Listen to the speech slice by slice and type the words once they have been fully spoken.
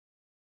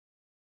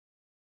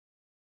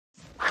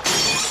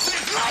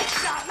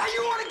Lights out! Now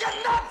you want to get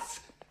nuts?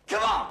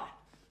 Come on!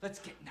 Let's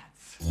get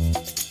nuts.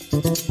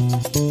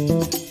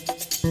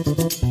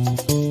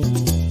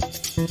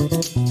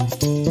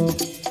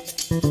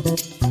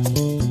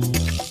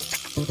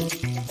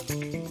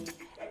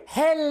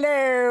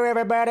 Hello,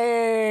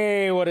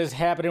 everybody! What is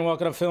happening?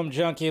 Welcome to Film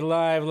Junkee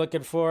Live.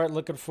 Looking for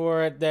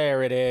it.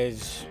 There it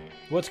is.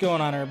 What's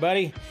going on,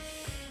 everybody?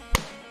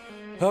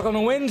 Welcome to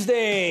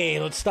Wednesday.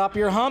 Let's stop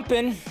your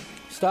humping.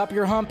 Stop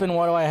your humping.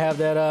 Why do I have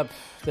that up?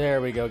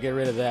 There we go. Get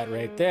rid of that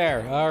right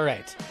there. All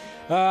right.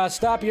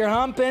 Stop your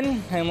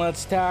humping, and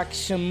let's talk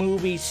some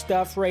movie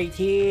stuff right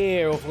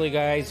here. Hopefully, you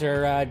guys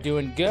are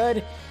doing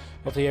good.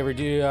 Hopefully,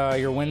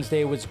 your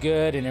Wednesday was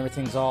good, and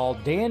everything's all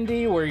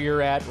dandy where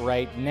you're at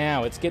right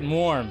now. It's getting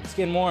warm.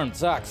 It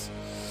sucks.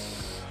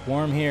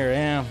 Warm here,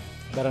 yeah.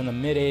 About in the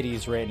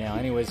mid-80s right now.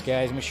 Anyways,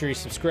 guys, make sure you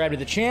subscribe to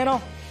the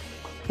channel.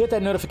 Hit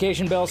that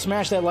notification bell,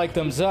 smash that like,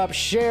 thumbs up,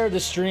 share the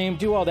stream,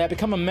 do all that.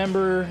 Become a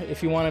member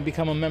if you want to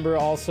become a member.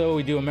 Also,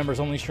 we do a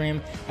members-only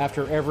stream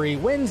after every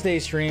Wednesday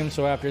stream.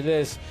 So after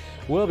this,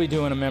 we'll be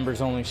doing a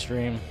members-only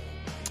stream.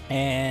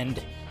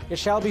 And it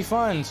shall be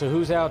fun. So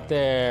who's out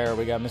there?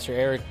 We got Mr.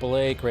 Eric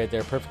Blake right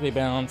there, perfectly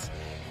balanced,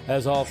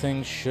 as all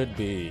things should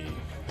be.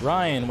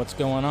 Ryan, what's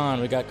going on?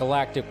 We got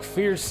Galactic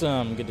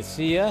Fearsome. Good to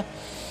see ya.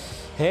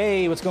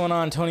 Hey, what's going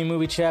on, Tony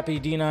Movie Chappie,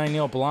 D9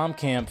 Neil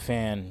Blomkamp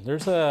fan?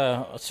 There's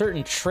a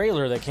certain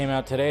trailer that came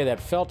out today that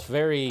felt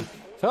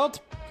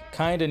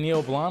kind of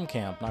Neil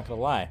Blomkamp, not gonna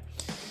lie.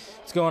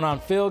 What's going on,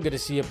 Phil? Good to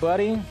see you,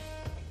 buddy.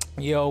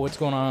 Yo, what's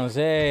going on,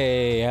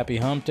 Jose? Happy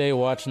hump day,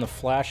 watching The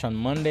Flash on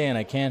Monday, and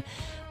I can't...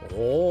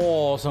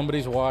 Oh,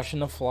 somebody's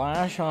watching The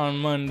Flash on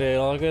Monday,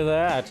 look at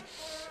that.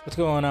 What's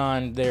going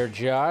on there,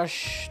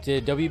 Josh?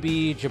 Did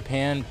WB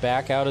Japan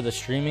back out of the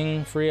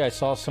streaming free? I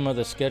saw some of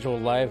the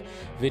scheduled live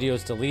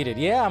videos deleted.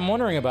 Yeah, I'm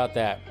wondering about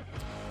that.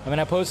 I mean,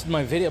 I posted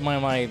my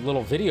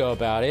little video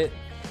about it,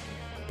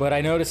 but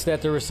I noticed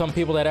that there were some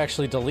people that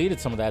actually deleted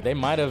some of that. They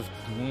might have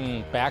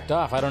backed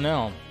off. I don't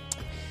know.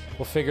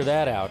 We'll figure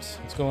that out.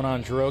 What's going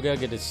on, Droga?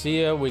 Good to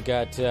see you. We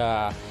got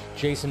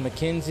Jason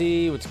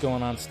McKenzie. What's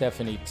going on,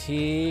 Stephanie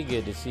T?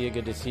 Good to see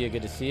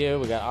you.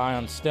 We got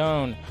Ion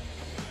Stone.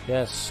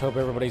 Yes, hope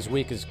everybody's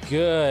week is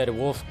good.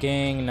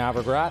 Wolfgang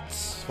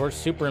Navargratz for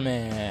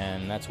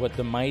Superman. That's what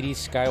the mighty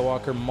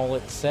Skywalker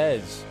mullet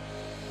says.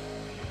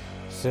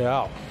 So,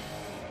 all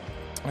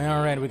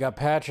right, we got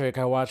Patrick.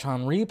 I watch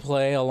on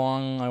replay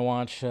I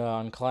watch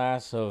on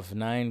Class of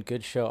 9.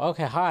 Good show.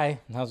 Okay, hi.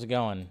 How's it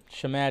going?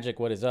 Shamagic,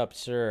 what is up,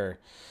 sir?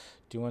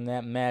 Doing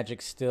that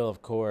magic still,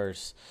 of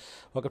course.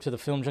 Welcome to the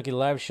Film Junkee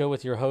Live Show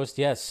with your host.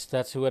 Yes,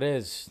 that's who it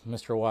is,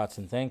 Mr.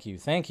 Watson. Thank you.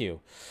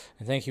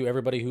 And thank you,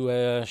 everybody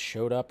who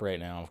showed up right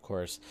now, of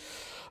course.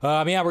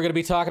 Yeah, we're going to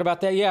be talking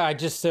about that. Yeah, I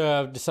just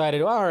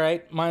decided, all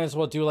right, might as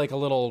well do like a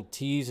little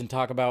tease and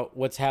talk about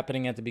what's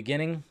happening at the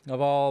beginning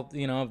of all,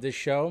 of this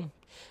show.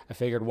 I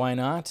figured, why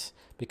not?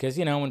 Because,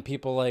 when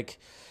people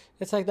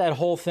it's like that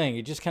whole thing.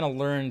 You just kind of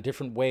learn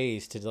different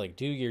ways to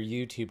do your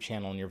YouTube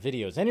channel and your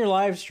videos and your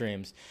live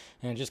streams.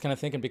 And just kind of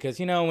thinking, because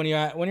when you're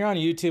on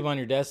YouTube on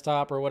your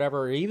desktop or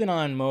whatever, or even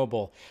on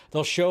mobile,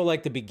 they'll show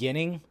the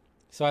beginning.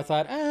 So I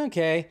thought,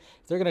 okay,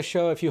 if they're gonna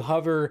show, if you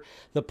hover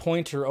the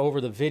pointer over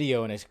the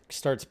video and it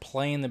starts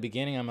playing the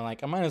beginning, I'm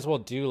like, I might as well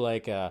do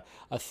a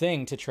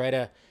thing to try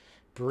to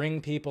bring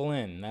people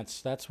in.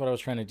 That's what I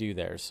was trying to do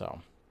there.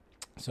 So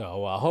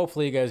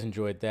hopefully you guys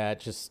enjoyed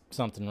that. Just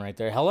something right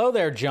there. Hello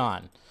there,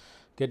 John.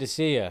 Good to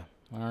see you.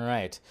 All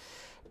right.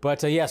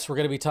 But yes, we're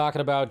going to be talking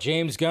about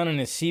James Gunn and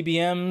his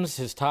CBMs,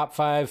 his top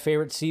 5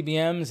 favorite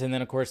CBMs, and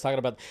then, of course, talking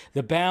about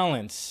the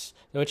balance,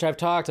 which I've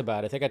talked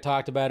about. I think I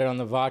talked about it on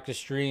the Vodka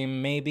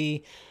stream,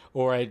 maybe,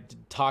 or I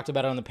talked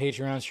about it on the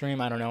Patreon stream.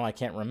 I don't know. I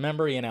can't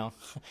remember,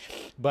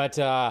 But,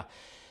 and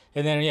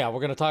then, yeah, we're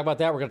going to talk about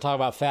that. We're going to talk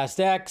about Fast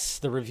X.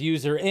 The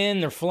reviews are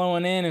in. They're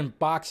flowing in, and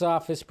box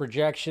office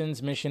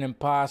projections, Mission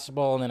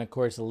Impossible, and then, of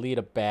course,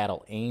 Alita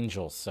Battle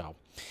Angel. So...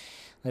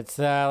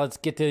 Let's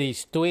get to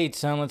these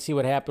tweets, huh? Let's see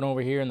what happened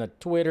over here in the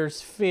Twitter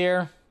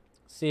sphere.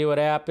 See what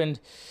happened.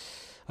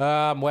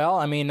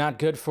 Not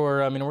good for...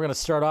 we're going to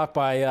start off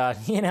by,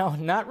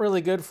 not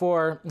really good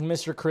for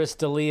Mr. Chris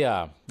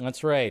D'Elia.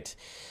 That's right.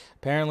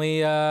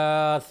 Apparently,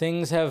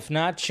 things have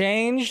not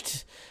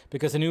changed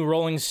because a new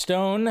Rolling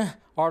Stone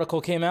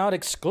article came out.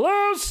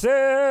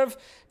 Exclusive!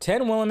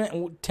 10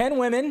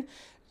 women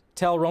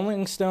tell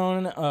Rolling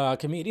Stone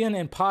comedian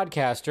and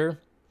podcaster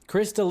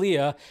Chris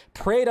D'Elia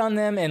preyed on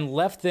them and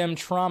left them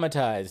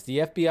traumatized. The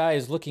FBI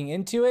is looking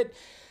into it.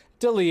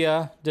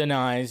 D'Elia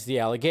denies the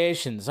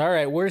allegations. All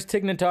right, where's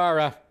Tig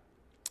Notara?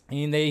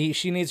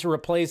 She needs to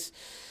replace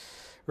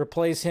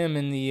him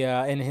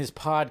in his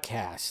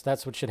podcast.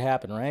 That's what should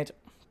happen, right?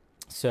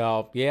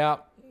 So yeah,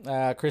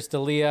 Chris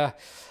D'Elia.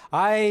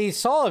 I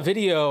saw a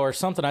video or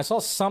something. I saw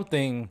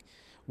something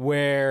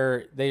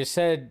where they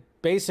said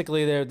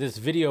basically this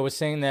video was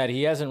saying that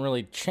he hasn't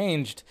really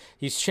changed.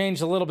 He's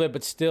changed a little bit,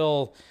 but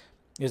still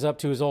is up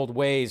to his old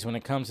ways when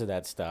it comes to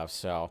that stuff.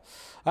 So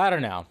I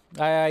don't know.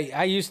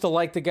 I used to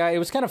like the guy. It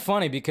was kind of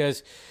funny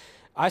because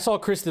I saw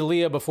Chris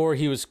D'Elia before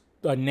he was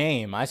a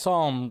name. I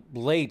saw him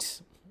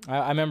late.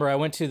 I remember I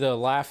went to the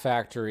Laugh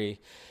Factory,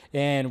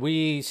 and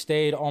we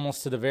stayed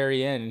almost to the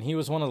very end, and he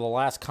was one of the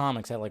last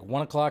comics at like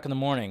 1 o'clock in the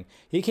morning.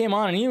 He came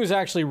on, and he was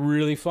actually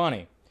really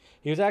funny.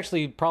 He was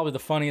actually probably the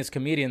funniest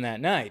comedian that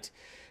night,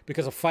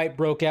 because a fight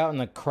broke out in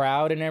the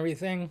crowd and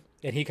everything,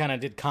 and he kind of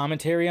did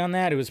commentary on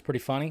that. It was pretty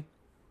funny,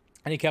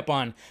 and he kept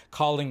on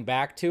calling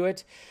back to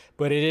it.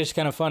 But it is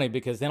kind of funny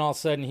because then all of a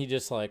sudden he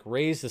just like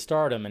raised the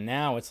stardom, and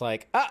now it's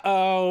like,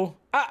 uh-oh.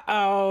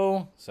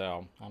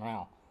 So, I don't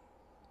know.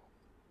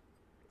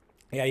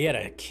 Yeah, he had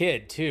a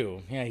kid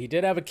too. Yeah, he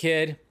did have a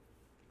kid.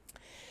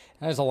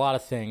 There's a lot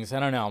of things. I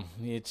don't know.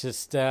 It's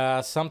just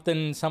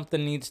something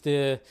needs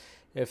to,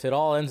 if it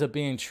all ends up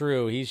being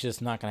true, he's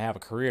just not going to have a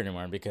career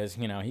anymore because,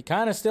 you know, he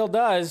kind of still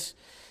does.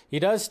 He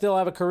does still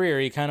have a career.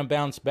 He kind of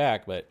bounced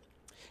back, but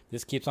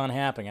this keeps on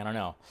happening. I don't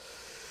know.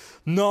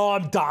 No,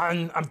 I'm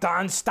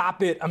done.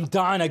 Stop it. I'm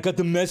done. I got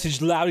the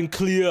message loud and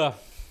clear.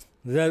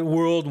 That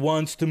world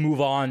wants to move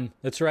on.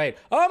 That's right.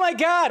 Oh my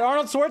God,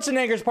 Arnold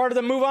Schwarzenegger's part of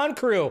the Move On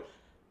crew.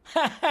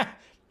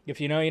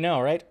 If you know, you know,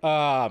 right?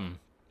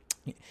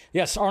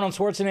 Yes, Arnold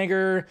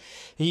Schwarzenegger.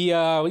 He,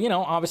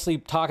 obviously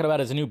talking about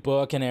his new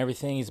book and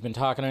everything. He's been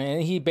talking,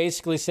 and he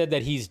basically said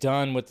that he's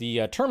done with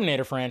the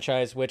Terminator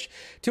franchise.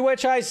 To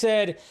which I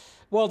said,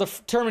 well, the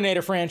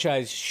Terminator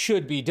franchise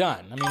should be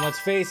done. I mean, let's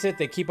face it,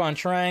 they keep on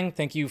trying.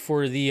 Thank you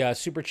for the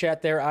super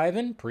chat there,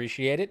 Ivan.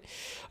 Appreciate it.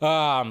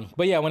 But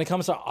yeah, when it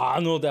comes to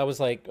Arnold, I was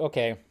like,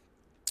 okay.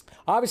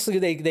 Obviously,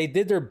 they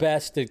did their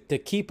best to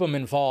keep him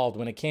involved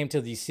when it came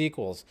to these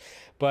sequels.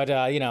 But,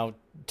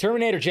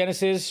 Terminator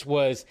Genesis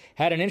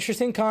had an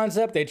interesting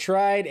concept. They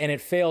tried, and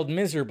it failed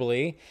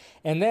miserably.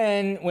 And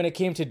then when it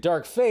came to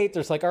Dark Fate,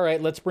 there's like, all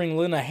right, let's bring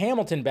Linda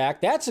Hamilton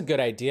back. That's a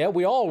good idea.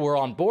 We all were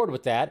on board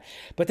with that.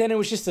 But then it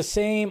was just the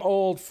same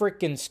old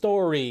freaking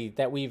story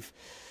that we've...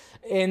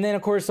 And then,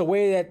 of course, the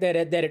way that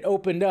it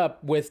opened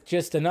up with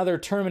just another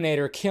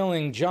Terminator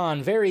killing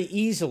John very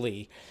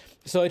easily.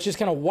 So it just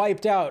kind of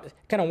wiped out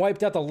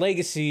the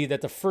legacy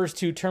that the first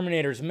two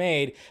Terminators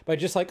made by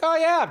just like, oh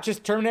yeah,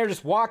 just Terminator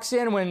just walks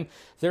in when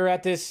they're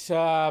at this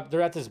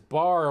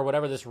bar or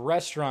whatever, this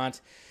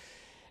restaurant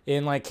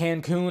in like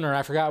Cancun or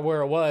I forgot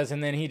where it was,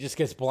 and then he just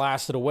gets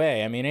blasted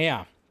away. I mean,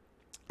 yeah.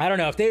 I don't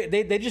know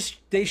if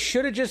they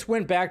should have just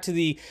went back to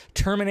the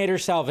Terminator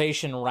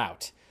Salvation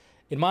route.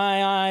 In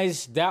my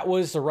eyes, that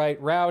was the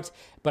right route,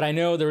 but I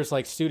know there was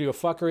like studio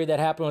fuckery that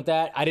happened with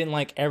that. I didn't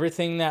like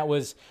everything that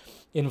was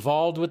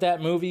involved with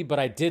that movie, but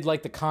I did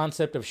like the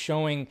concept of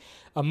showing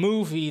a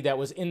movie that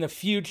was in the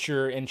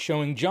future and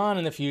showing John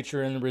in the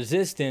future and the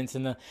resistance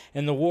and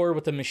the war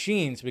with the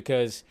machines,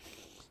 because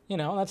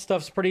that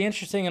stuff's pretty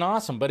interesting and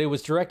awesome. But it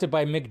was directed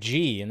by Mick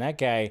G, and that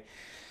guy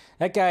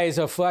is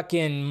a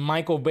fucking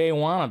Michael Bay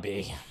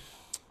wannabe.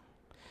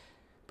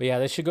 But yeah,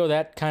 they should go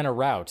that kind of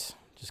route.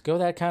 Just go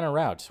that kind of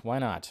route. Why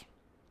not?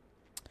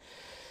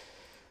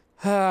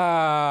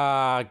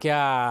 Ah,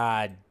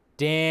 God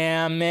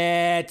damn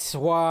it.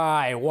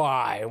 Why?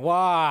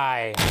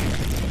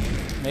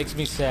 Makes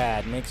me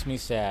sad.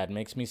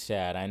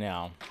 I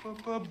know.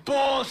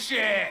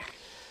 Bullshit!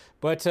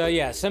 But,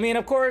 yes. I mean,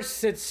 of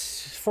course,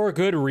 it's for a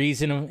good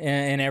reason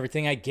and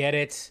everything. I get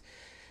it.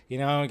 We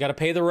got to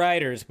pay the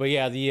writers. But,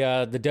 yeah,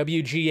 the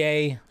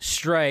WGA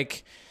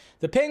strike.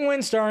 The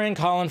Penguin starring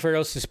Colin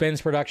Farrell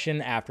suspends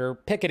production after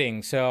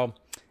picketing. So,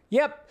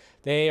 yep,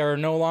 they are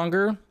no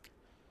longer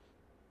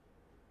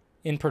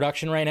in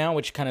production right now,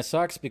 which kind of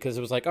sucks because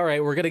it was like, all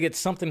right, we're going to get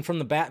something from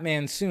the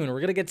Batman soon. We're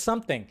going to get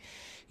something.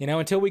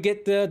 Until we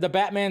get the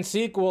Batman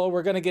sequel,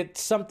 we're going to get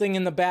something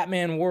in the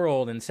Batman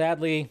world. And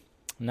sadly,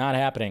 not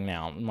happening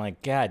now. I'm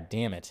like, God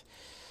damn it.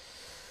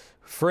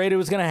 Afraid it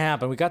was going to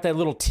happen. We got that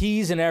little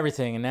tease and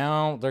everything, and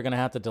now they're going to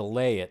have to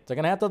delay it.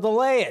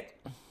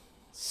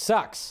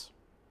 Sucks.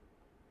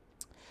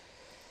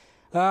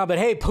 But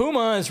hey,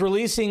 Puma is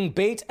releasing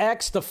Bait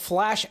X, the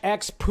Flash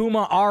X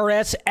Puma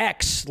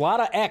RSX. A lot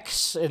of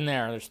X in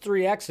there. There's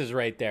 3 X's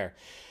right there.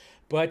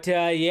 But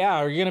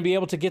yeah, you're going to be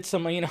able to get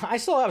some, I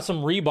still have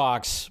some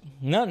Reeboks.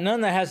 None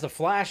that has the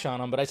Flash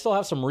on them, but I still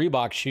have some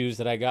Reebok shoes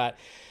that I got.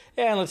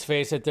 And let's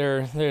face it,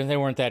 they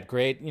weren't that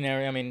great.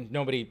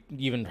 Nobody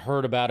even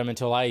heard about them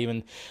until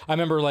I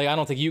remember, I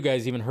don't think you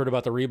guys even heard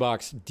about the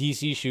Reebok's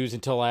DC shoes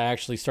until I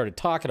actually started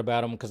talking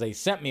about them because they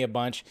sent me a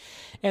bunch.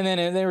 And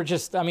then they were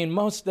just,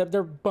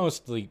 they're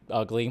mostly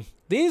ugly.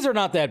 These are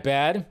not that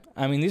bad.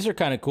 These are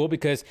kind of cool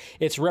because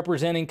it's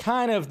representing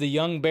kind of the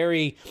Young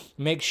Barry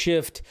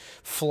makeshift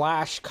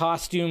Flash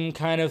costume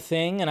kind of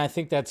thing. And I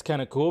think that's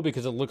kind of cool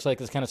because it looks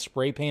like it's kind of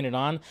spray painted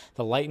on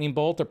the lightning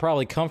bolt. They're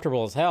probably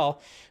comfortable as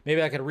hell.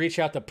 Maybe I could reach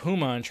out to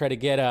Puma and try to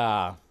get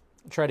a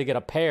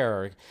pair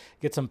or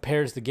get some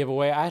pairs to give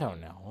away. I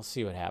don't know. We'll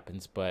see what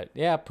happens. But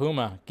yeah,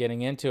 Puma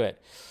getting into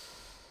it.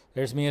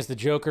 There's me as the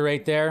Joker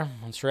right there.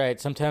 That's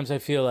right. Sometimes I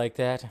feel like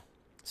that.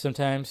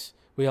 Sometimes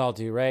we all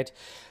do, right?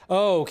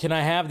 Oh, can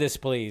I have this,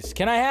 please?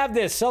 Can I have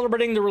this?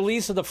 Celebrating the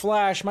release of The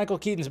Flash, Michael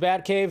Keaton's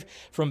Batcave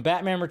from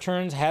Batman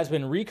Returns has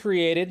been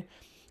recreated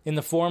in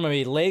the form of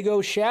a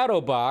Lego shadow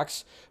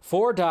box.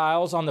 4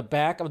 dials on the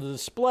back of the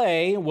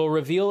display will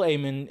reveal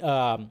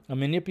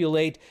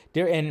manipulate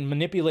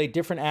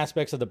different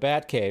aspects of the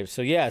Batcave.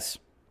 So yes,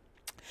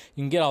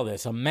 you can get all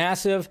this. A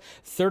massive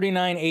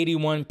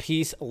 3981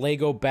 piece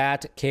Lego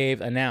Batcave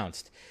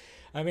announced.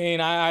 I mean,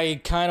 I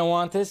kind of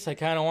want this.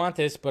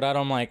 But I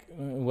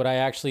don't would I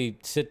actually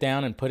sit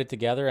down and put it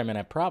together? I mean,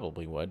 I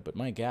probably would, but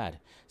my God,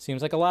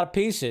 seems like a lot of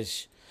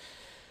pieces.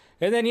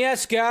 And then,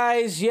 yes,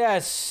 guys,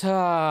 yes.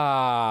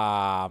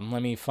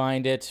 Let me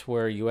find it.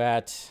 Where are you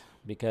at?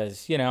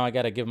 Because, I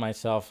got to give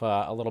myself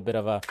a little bit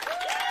of a...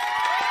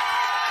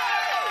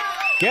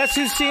 Guess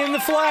who's seeing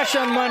The Flash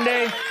on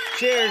Monday?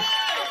 Cheers.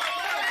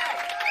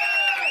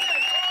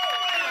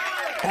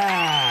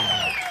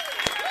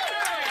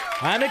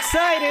 I'm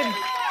excited.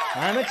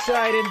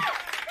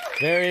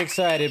 Very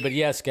excited. But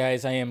yes,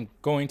 guys, I am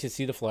going to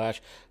see The Flash.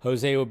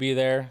 Jose will be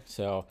there,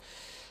 so...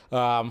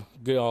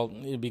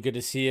 it'd be good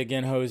to see you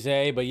again,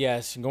 Jose. But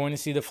yes, I'm going to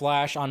see The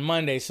Flash on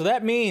Monday. So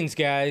that means,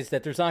 guys,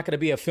 that there's not going to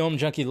be a Film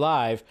Junkie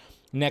Live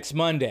next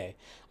Monday.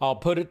 I'll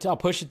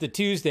push it to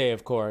Tuesday,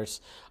 of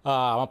course.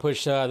 I'll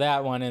push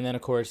that one, and then,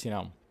 of course,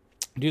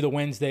 do the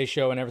Wednesday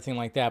show and everything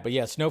like that. But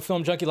yes, no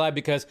Film Junkie Live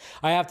because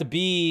I have to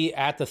be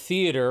at the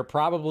theater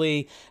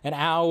probably an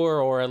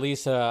hour or at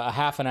least a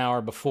half an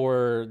hour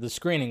before the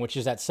screening, which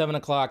is at 7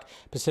 o'clock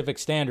Pacific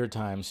Standard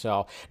Time.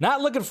 So not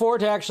looking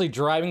forward to actually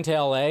driving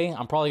to LA.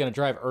 I'm probably going to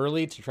drive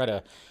early to try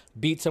to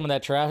beat some of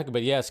that traffic.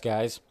 But yes,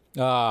 guys,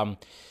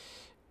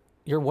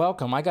 you're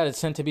welcome. I got it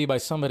sent to me by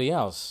somebody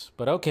else.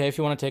 But okay, if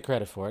you want to take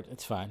credit for it,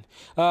 it's fine.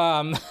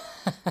 I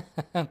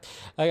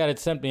got it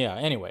sent me. Yeah,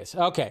 anyways.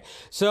 Okay.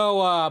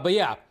 So, but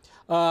yeah.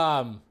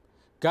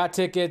 Got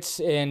tickets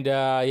and,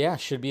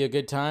 should be a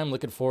good time.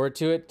 Looking forward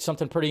to it.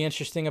 Something pretty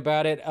interesting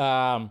about it. Too.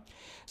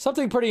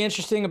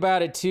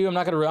 I'm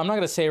not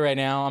gonna say right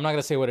now. I'm not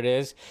gonna say what it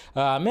is.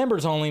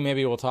 Members only.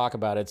 Maybe we'll talk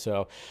about it.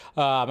 So,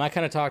 I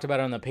kind of talked about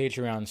it on the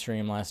Patreon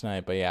stream last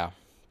night, but yeah.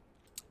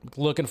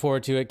 Looking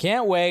forward to it.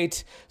 Can't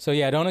wait. So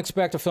yeah, don't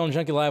expect a Film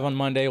Junkie Live on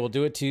Monday. We'll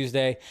do it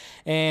Tuesday.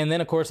 And then,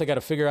 of course, I got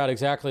to figure out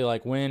exactly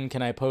when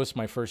can I post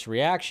my first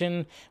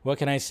reaction. What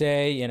can I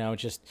say?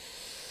 Just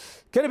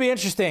going to be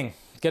interesting.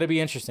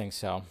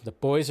 So the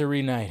boys are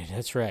reunited.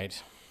 That's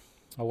right.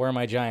 I'll wear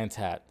my Giants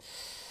hat.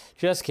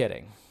 Just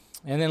kidding.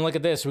 And then look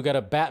at this. We got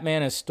a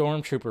Batman as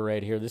Stormtrooper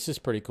right here. This is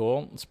pretty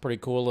cool. It's a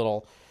pretty cool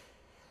little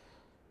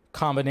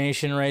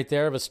combination right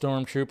there of a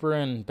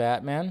Stormtrooper and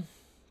Batman.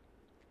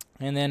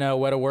 And then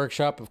Weta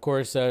Workshop, of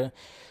course,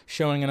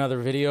 showing another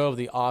video of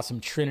the awesome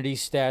Trinity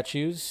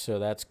statues. So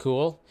that's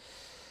cool.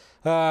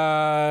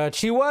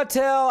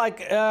 Chiwetel,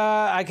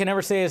 I can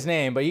never say his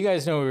name, but you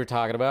guys know what we were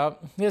talking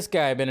about. This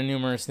guy been in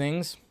numerous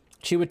things.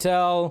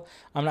 Chiwetel,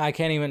 I'm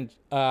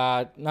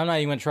not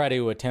even try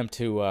to attempt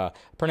to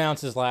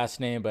pronounce his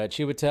last name, but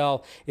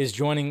Chiwetel is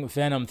joining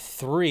Venom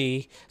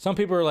 3. Some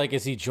people are like,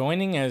 is he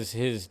joining as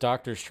his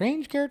Doctor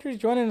Strange character? Is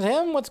joining as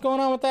him? What's going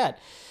on with that?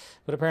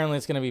 But apparently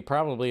it's going to be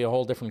probably a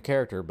whole different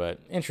character, but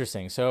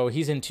interesting. So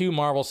he's in 2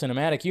 Marvel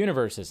Cinematic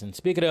Universes. And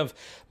speaking of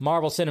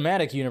Marvel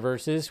Cinematic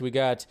Universes, we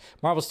got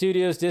Marvel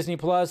Studios, Disney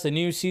Plus. The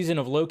new season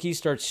of Loki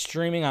starts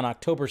streaming on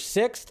October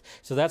 6th.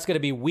 So that's going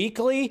to be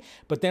weekly.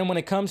 But then when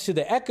it comes to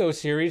the Echo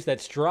series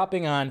that's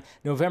dropping on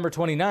November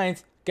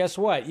 29th, guess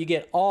what? You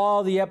get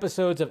all the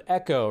episodes of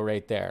Echo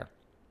right there.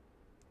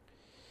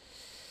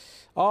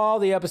 All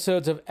the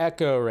episodes of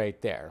Echo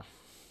right there.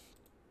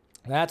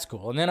 That's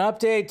cool. And then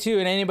update too,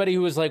 and anybody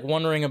who was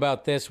wondering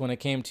about this when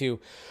it came to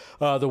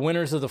the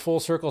winners of the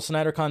Full Circle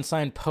SnyderCon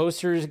signed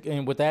posters,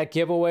 and with that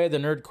giveaway, the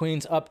Nerd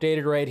Queens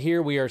updated right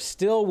here. We are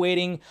still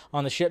waiting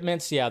on the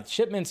shipments. Yeah, the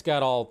shipments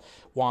got all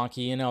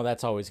wonky.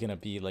 That's always going to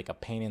be a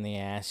pain in the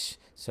ass.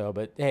 So,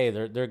 but hey,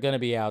 they're going to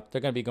be out. They're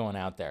going to be going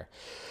out there.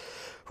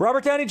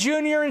 Robert Downey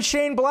Jr. and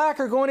Shane Black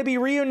are going to be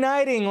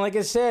reuniting. Like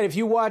I said, if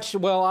you watched,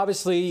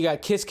 obviously you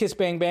got Kiss Kiss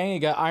Bang Bang, you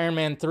got Iron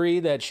Man 3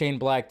 that Shane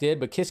Black did,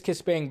 but Kiss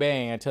Kiss Bang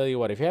Bang, I tell you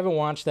what, if you haven't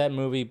watched that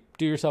movie,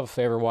 do yourself a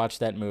favor, watch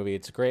that movie.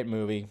 It's a great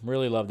movie.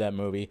 Really love that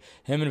movie.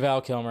 Him and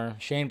Val Kilmer,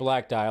 Shane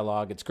Black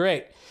dialogue. It's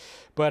great.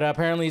 But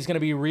apparently he's going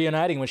to be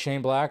reuniting with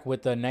Shane Black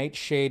with the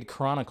Nightshade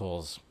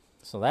Chronicles.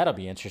 So that'll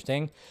be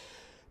interesting.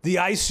 The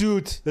ice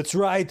suit. That's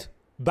right.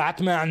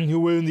 Batman,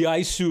 you're wearing the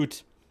ice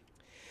suit.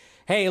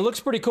 Hey, it looks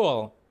pretty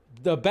cool.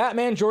 The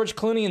Batman George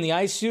Clooney in the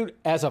ice suit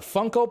as a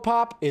Funko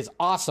Pop is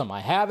awesome. I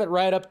have it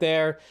right up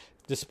there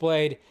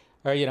displayed.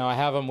 Or, I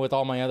have them with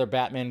all my other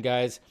Batman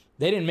guys.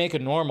 They didn't make a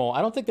normal.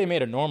 I don't think they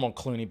made a normal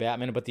Clooney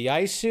Batman, but the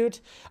ice suit,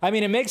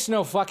 it makes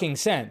no fucking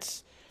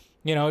sense.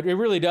 It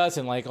really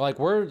doesn't.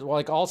 We're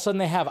all of a sudden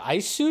they have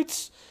ice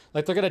suits?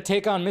 They're going to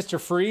take on Mr.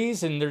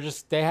 Freeze and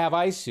they have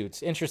ice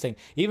suits. Interesting.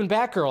 Even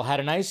Batgirl had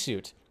an ice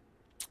suit,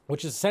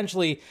 which is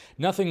essentially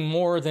nothing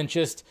more than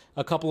just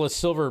a couple of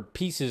silver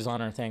pieces on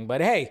her thing.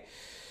 But hey,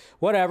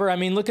 whatever.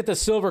 Look at the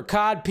silver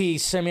cod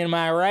piece. Am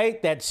I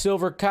right? That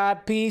silver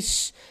cod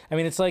piece.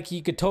 It's like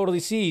you could totally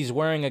see he's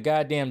wearing a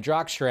goddamn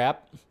jockstrap.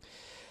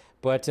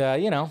 But,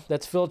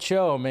 that's Phil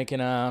Cho making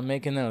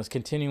those,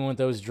 continuing with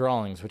those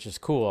drawings, which is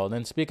cool. And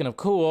then speaking of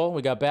cool,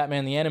 we got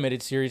Batman the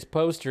Animated Series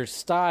poster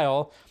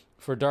style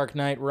for Dark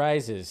Knight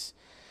Rises.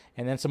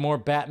 And then some more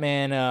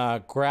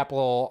Batman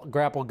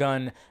grapple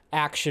gun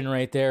action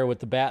right there with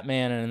the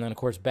Batman. And then, of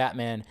course,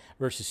 Batman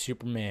versus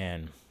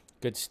Superman.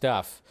 Good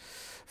stuff.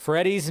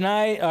 Freddy's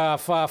Night,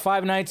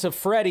 Five Nights of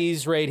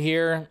Freddy's right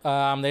here.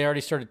 They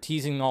already started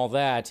teasing all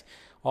that.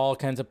 All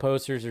kinds of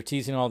posters are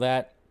teasing all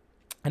that.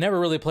 I never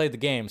really played the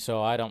game,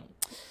 so I don't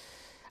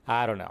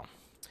know.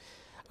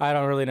 I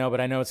don't really know,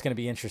 but I know it's going to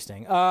be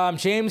interesting.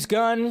 James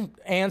Gunn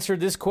answered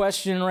this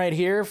question right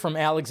here from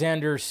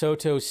Alexander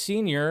Soto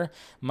Sr.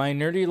 My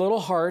nerdy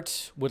little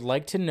heart would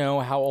like to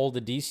know how old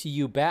the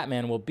DCU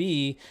Batman will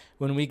be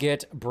when we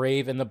get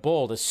Brave and the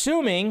Bold,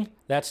 assuming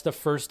that's the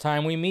first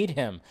time we meet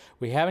him.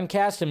 We haven't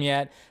cast him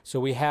yet, so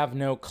we have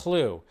no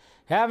clue.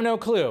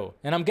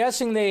 And I'm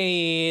guessing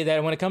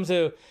that when it comes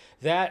to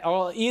that,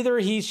 either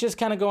he's just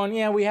kind of going,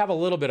 yeah, we have a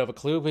little bit of a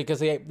clue, because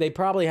they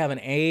probably have an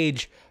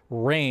age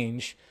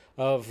range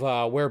of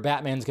where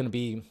Batman's going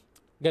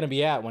to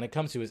be at when it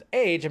comes to his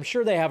age. I'm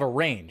sure they have a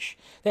range.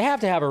 They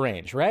have to have a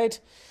range, right?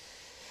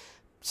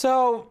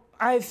 So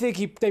I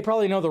think they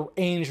probably know the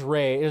age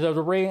range.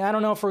 I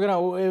don't know if we're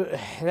gonna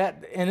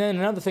that. And then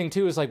another thing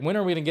too is, like, when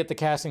are we gonna get the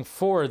casting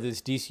for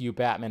this DCU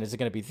Batman? Is it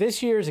gonna be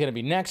this year? Is it gonna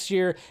be next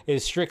year?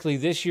 Is strictly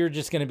this year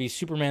just gonna be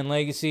Superman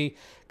Legacy?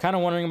 Kind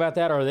of wondering about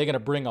that. Or are they gonna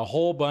bring a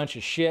whole bunch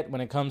of shit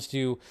when it comes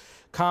to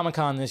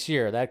Comic-Con this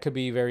year? That could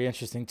be very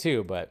interesting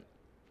too. But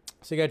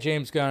so you got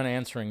James Gunn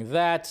answering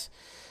that.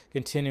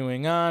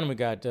 Continuing on, we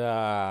got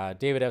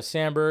David F.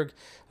 Sandberg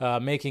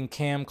making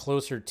Cam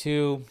Closer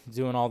to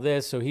doing all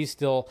this. So he's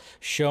still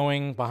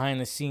showing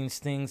behind-the-scenes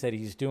things that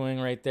he's doing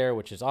right there,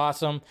 which is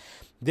awesome.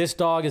 This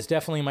dog is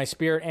definitely my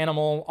spirit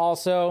animal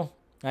also.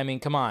 I mean,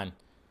 come on.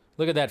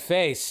 Look at that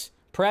face.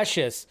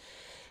 Precious.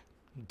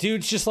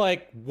 Dude's just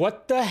like,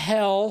 what the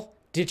hell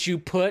did you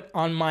put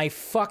on my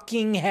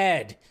fucking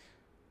head?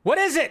 What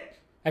is it?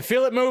 I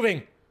feel it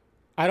moving.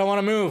 I don't want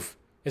to move.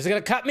 Is it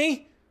going to cut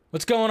me?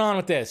 What's going on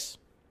with this?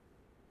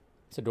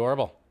 It's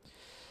adorable.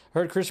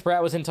 Heard Chris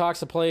Pratt was in talks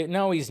to play.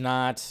 No, he's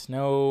not.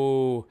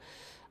 No.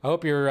 I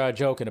hope you're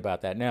joking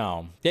about that.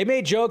 No. They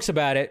made jokes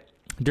about it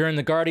during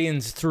the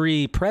Guardians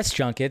 3 press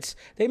junkets.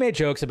 They made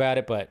jokes about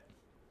it, but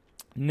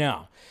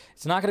no.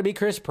 It's not going to be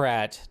Chris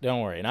Pratt.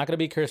 Don't worry. Not going to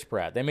be Chris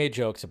Pratt. They made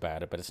jokes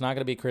about it, but it's not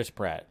going to be Chris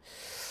Pratt.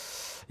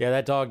 Yeah,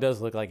 that dog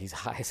does look like he's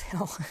high as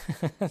hell.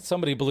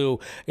 Somebody blew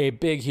a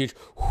big, huge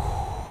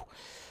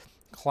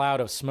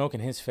cloud of smoke in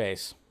his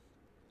face.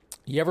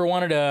 You ever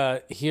wanted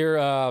to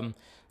hear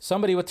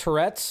somebody with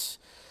Tourette's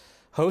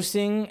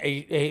hosting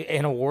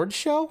an award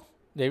show?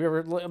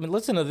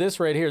 Listen to this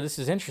right here. This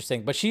is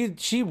interesting. But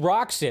she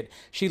rocks it.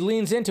 She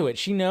leans into it.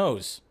 She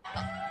knows.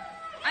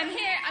 I'm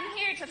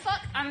here to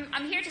fuck.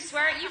 I'm here to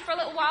swear at you for a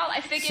little while. I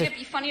figured it'd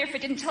be funnier if I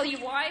didn't tell you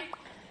why.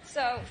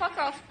 So fuck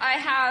off. I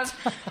have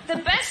the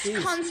best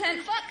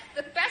content. Fuck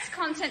the best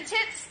content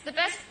tits. The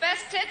best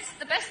tits.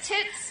 The best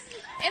tits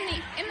in the.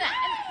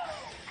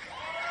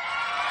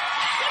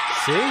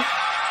 See?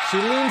 She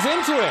leans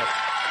into it.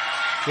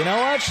 You know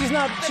what? She's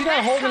not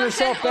holding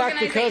herself back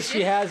because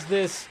she has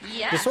this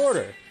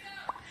disorder.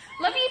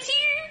 Love you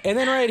too. And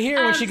then right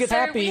here, when she gets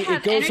happy,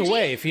 it goes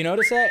away. If you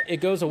notice that, it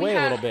goes away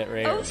a little bit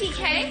right here.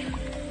 OTK.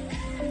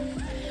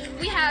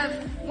 We have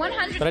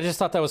 100. But I just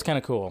thought that was kind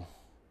of cool.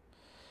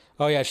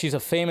 Oh, yeah, she's a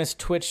famous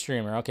Twitch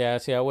streamer. Okay, I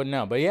see. I wouldn't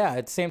know. But yeah,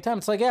 at the same time,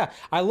 it's like, yeah,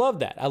 I love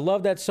that. I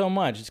love that so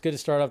much. It's good to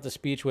start off the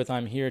speech with,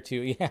 I'm here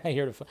to,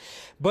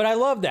 But I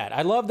love that.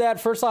 I love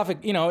that. First off,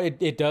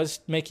 it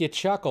does make you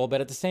chuckle. But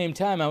at the same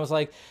time, I was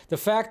like, the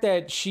fact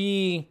that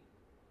she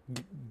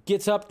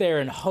gets up there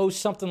and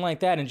hosts something like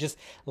that and just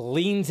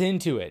leans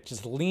into it.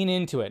 Just lean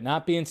into it.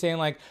 Not saying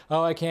like,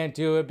 oh, I can't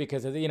do it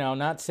because of,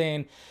 not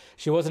saying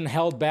she wasn't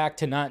held back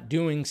to not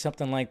doing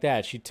something like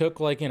that. She took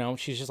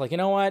she's just like, you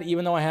know what?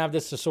 Even though I have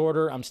this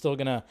disorder, I'm still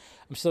gonna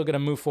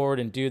move forward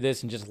and do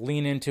this and just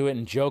lean into it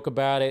and joke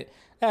about it.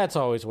 That's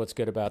always what's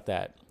good about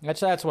that.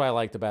 That's what I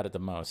liked about it the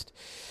most.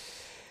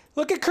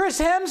 Look at Chris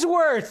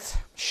Hemsworth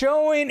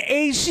showing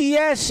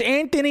ACS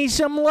Anthony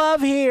some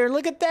love here.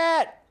 Look at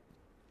that.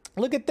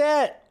 Look at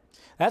that.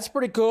 That's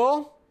pretty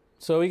cool.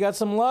 So we got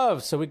some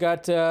love. So we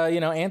got,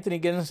 Anthony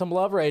getting some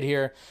love right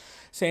here,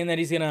 saying that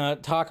he's going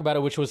to talk about it,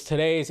 which was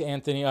today's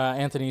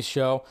Anthony's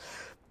show,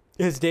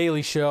 his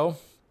daily show,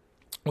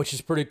 which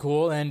is pretty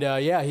cool. And,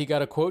 he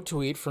got a quote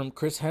tweet from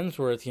Chris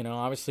Hemsworth,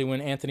 obviously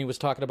when Anthony was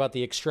talking about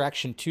the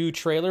Extraction 2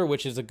 trailer,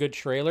 which is a good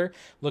trailer.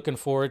 Looking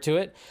forward to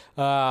it.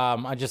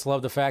 I just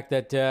love the fact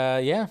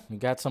that, we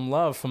got some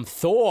love from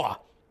Thor.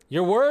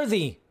 You're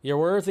worthy. You're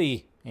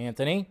worthy,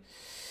 Anthony.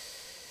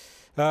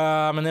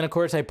 And then, of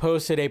course, I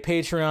posted a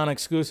Patreon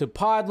exclusive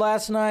pod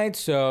last night.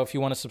 So if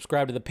you want to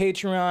subscribe to the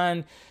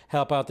Patreon,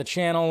 help out the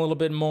channel a little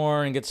bit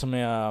more, and get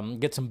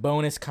some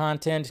bonus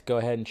content, go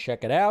ahead and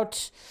check it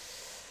out.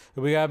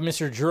 We got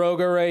Mr.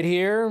 Droga right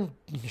here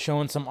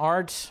showing some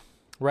art.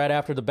 Right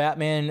after the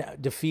Batman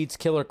defeats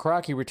Killer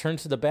Croc, he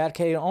returns to the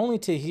Batcave only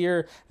to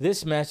hear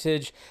this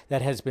message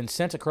that has been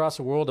sent across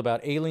the world about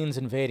aliens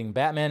invading.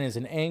 Batman is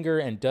in anger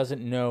and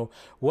doesn't know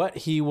what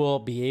he will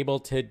be able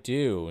to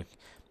do.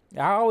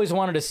 I always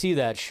wanted to see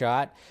that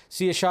shot.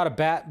 See a shot of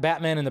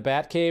Batman in the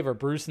Batcave or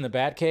Bruce in the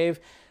Batcave,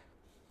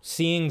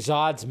 seeing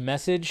Zod's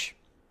message.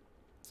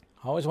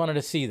 I always wanted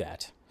to see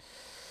that.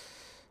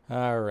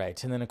 All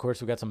right. And then, of course,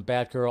 we got some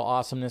Batgirl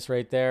awesomeness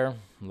right there.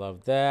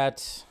 Love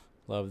that.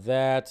 Love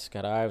that.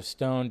 Got Eye of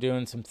Stone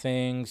doing some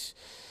things.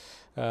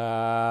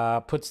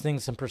 Puts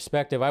things in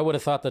perspective. I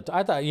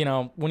thought, you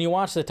know, when you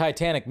watch the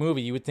Titanic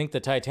movie, you would think the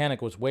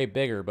Titanic was way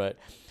bigger, but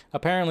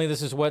apparently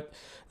this is what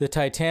the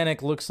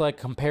Titanic looks like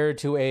compared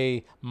to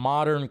a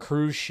modern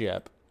cruise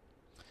ship.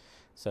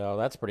 So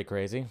that's pretty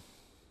crazy.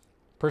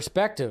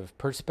 Perspective.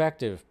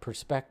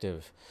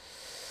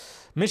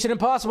 Mission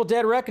Impossible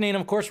Dead Reckoning.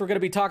 Of course, we're going to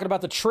be talking about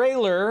the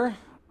trailer.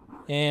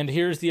 And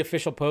here's the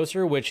official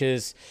poster, which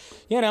is,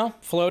 you know,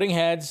 floating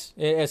heads.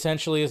 It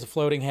essentially is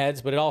floating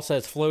heads, but it all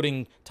says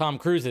floating Tom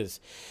Cruises.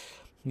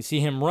 You see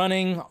him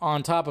running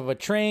on top of a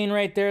train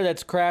right there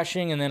that's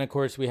crashing. And then, of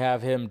course, we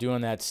have him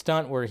doing that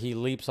stunt where he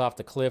leaps off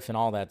the cliff and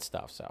all that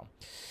stuff. So,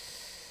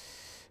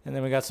 and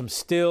then we got some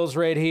stills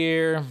right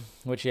here,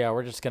 which, yeah,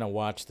 we're just going to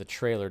watch the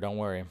trailer. Don't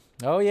worry.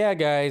 Oh, yeah,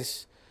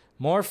 guys.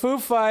 More Foo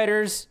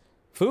Fighters.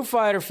 Foo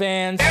Fighter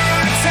fans. There are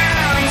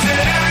times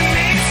that I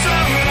need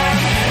someone.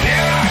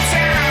 There are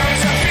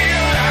times I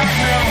feel like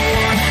no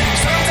one.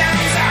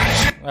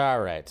 Sometimes I... All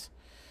right.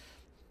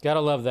 Gotta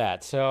love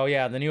that. So,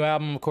 yeah, the new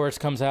album, of course,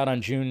 comes out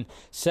on June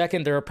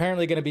 2nd. They're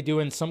apparently going to be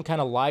doing some kind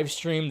of live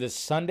stream this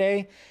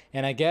Sunday.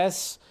 And I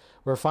guess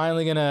they're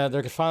finally going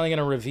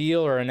to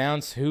reveal or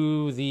announce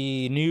who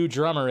the new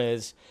drummer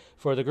is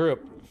for the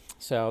group.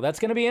 So that's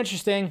going to be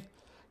interesting.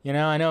 You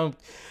know, I know...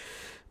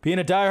 Being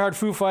a diehard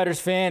Foo Fighters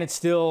fan, it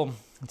still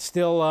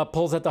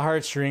pulls at the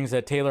heartstrings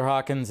that Taylor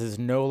Hawkins is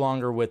no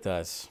longer with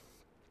us.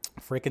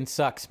 Freaking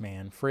sucks,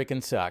 man.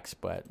 Freaking sucks.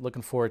 But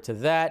looking forward to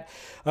that.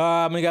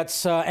 We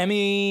got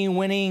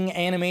Emmy-winning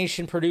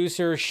animation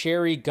producer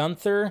Sherry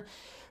Gunther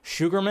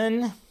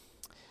Sugarman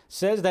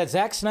says that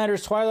Zack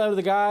Snyder's Twilight of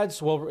the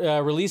Gods will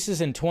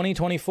releases in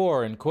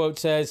 2024, and quote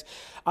says,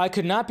 "I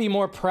could not be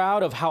more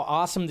proud of how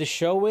awesome the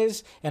show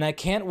is, and I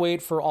can't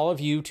wait for all of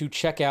you to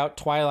check out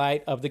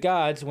Twilight of the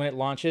Gods when it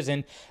launches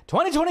in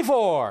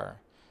 2024.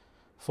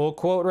 Full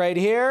quote right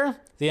here.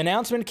 The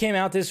announcement came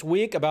out this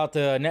week about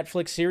the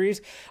Netflix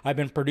series I've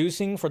been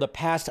producing for the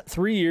past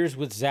 3 years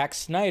with Zack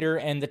Snyder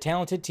and the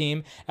talented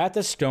team at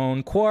the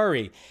Stone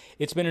Quarry.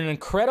 It's been an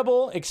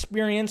incredible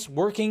experience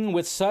working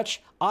with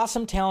such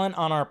awesome talent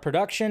on our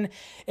production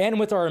and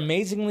with our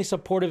amazingly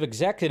supportive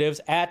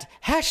executives at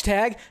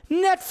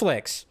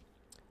 #Netflix.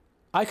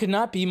 I could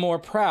not be more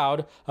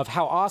proud of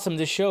how awesome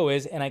this show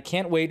is, and I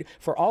can't wait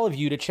for all of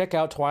you to check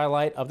out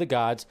Twilight of the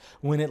Gods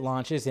when it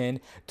launches in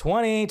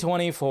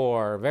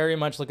 2024. Very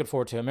much looking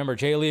forward to it. Remember,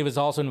 Jay Lee is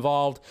also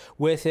involved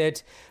with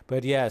it,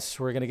 but yes,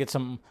 we're going to get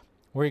some...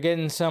 we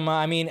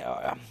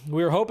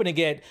were hoping to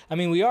get...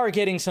 we are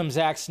getting some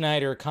Zack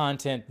Snyder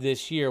content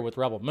this year with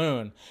Rebel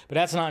Moon, but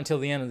that's not until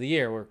the end of the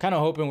year. We're kind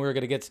of hoping we're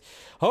going to get...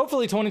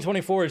 Hopefully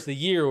 2024 is the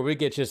year where we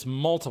get just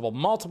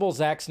multiple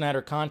Zack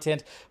Snyder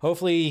content.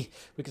 Hopefully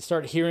we can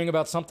start hearing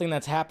about something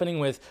that's happening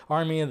with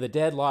Army of the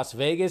Dead Las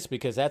Vegas,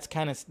 because that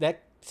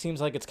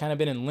seems like it's kind of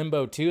been in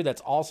limbo too.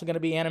 That's also going to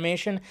be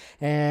animation.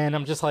 And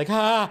I'm just like,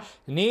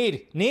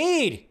 need.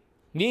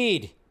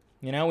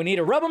 You know, we need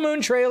a Rebel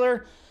Moon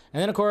trailer.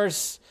 And then, of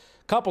course,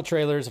 a couple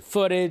trailers,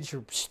 footage,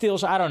 or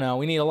stills. I don't know.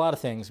 We need a lot of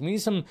things. We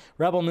need some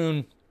Rebel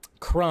Moon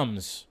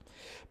crumbs.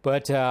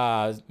 But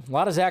a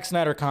lot of Zack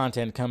Snyder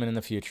content coming in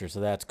the future, so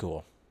that's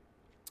cool.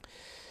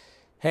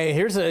 Hey,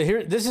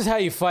 this is how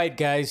you fight,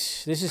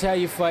 guys. This is how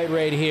you fight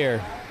right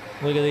here.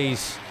 Look at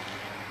these.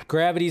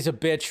 Gravity's a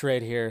bitch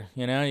right here.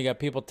 You know, you got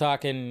people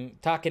talking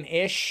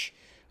ish.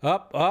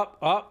 Up.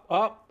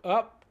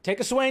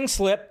 Take a swing,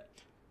 slip.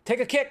 Take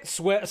a kick,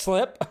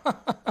 slip.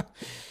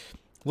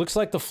 Looks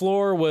like the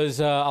floor was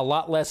a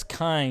lot less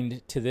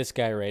kind to this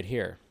guy right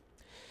here.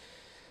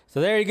 So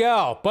there you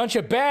go. Bunch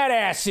of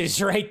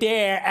badasses right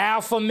there.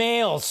 Alpha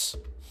males.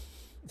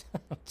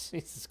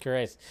 Jesus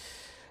Christ.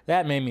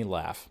 That made me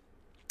laugh.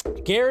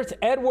 Gareth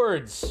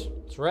Edwards.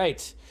 That's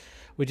right.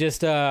 We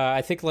just,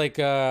 I think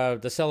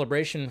the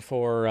celebration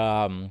for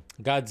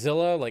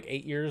Godzilla, like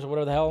 8 years or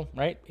whatever the hell,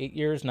 right? 8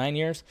 years, 9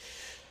 years.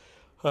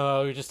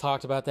 We just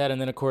talked about that, and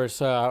then of course,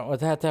 but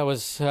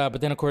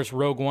then of course,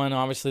 Rogue One.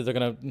 Obviously, they're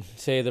gonna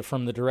say that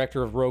from the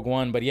director of Rogue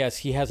One, but yes,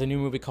 he has a new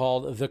movie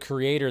called The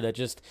Creator that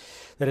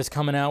is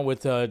coming out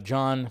with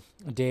John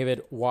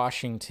David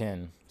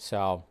Washington.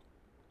 So,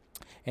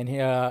 and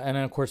then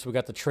of course we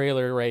got the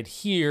trailer right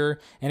here,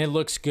 and it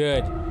looks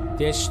good.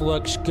 This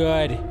looks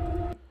good.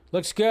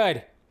 Looks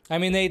good. I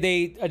mean,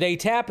 they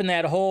tap in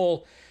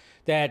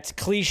that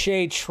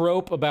cliche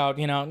trope about,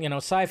 you know,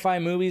 sci-fi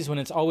movies when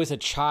it's always a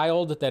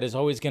child that is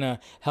always going to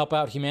help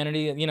out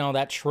humanity. You know,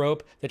 that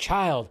trope, the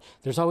child.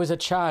 There's always a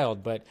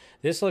child, but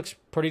this looks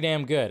pretty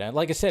damn good. And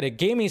like I said, it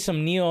gave me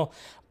some Neil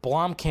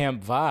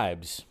Blomkamp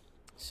vibes.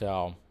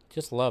 So,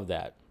 just love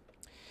that.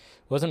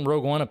 Wasn't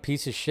Rogue One a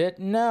piece of shit?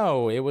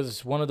 No, it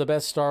was one of the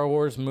best Star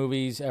Wars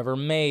movies ever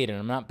made, and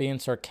I'm not being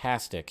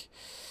sarcastic.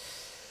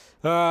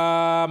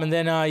 And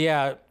then,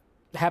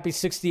 happy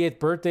 68th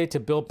birthday to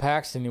Bill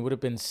Paxton. He would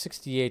have been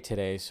 68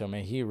 today, so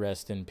may he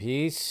rest in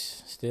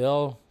peace.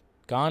 Still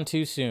gone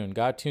too soon.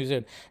 Got too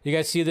soon. You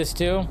guys see this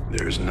too?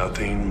 There's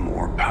nothing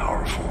more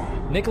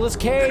powerful. Nicolas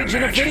Cage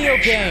in a video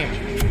game.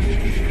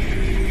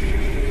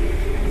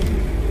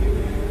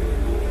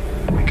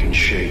 It can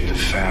shape the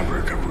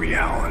fabric of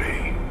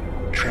reality,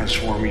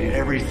 transforming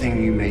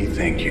everything you may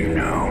think you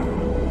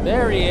know.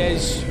 There he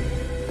is.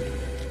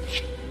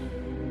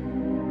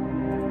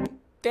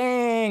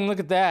 Dang, look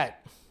at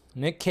that.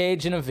 Nick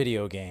Cage in a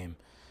video game.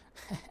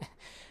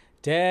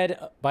 Dead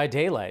by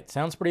Daylight.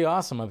 Sounds pretty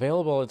awesome.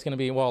 Available, it's going to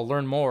be, well,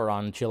 learn more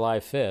on July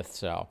 5th.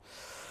 So,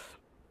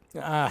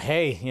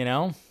 hey, you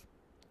know,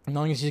 as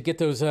long as you get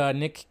those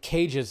Nick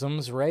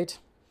Cageisms, right?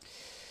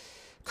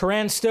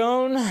 Coran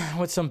Stone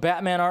with some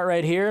Batman art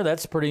right here.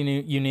 That's pretty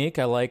unique.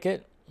 I like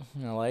it.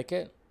 I like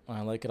it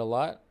a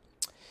lot.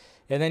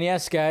 And then,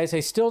 yes, guys,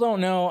 I still don't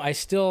know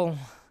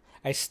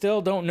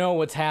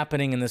what's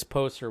happening in this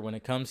poster when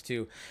it comes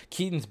to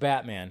Keaton's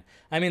Batman.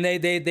 I mean,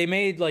 they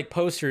made like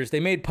posters. They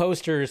made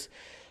posters,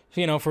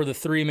 you know, for the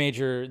three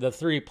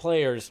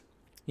players,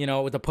 you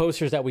know, with the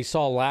posters that we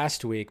saw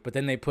last week. But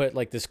then they put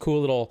like this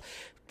cool little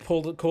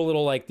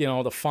like, you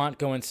know, the font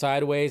going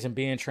sideways and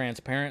being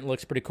transparent. It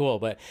looks pretty cool.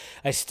 But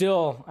I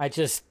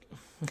just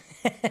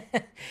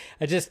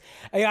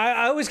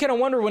I always kind of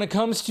wonder when it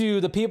comes to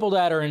the people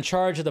that are in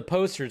charge of the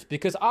posters,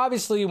 because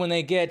obviously when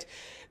they get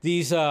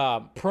these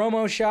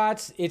promo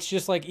shots, it's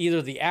just like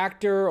either the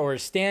actor or a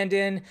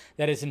stand-in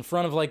that is in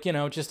front of, like, you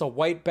know, just a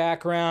white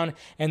background,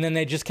 and then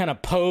they just kind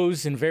of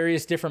pose in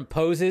various different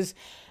poses,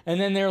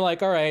 and then they're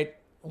like, all right,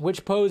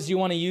 which pose do you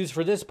want to use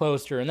for this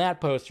poster and that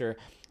poster?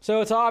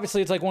 So it's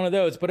like one of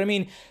those. But I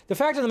mean, the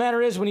fact of the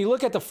matter is, when you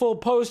look at the full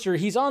poster,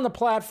 he's on the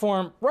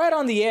platform right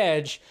on the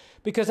edge,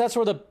 because that's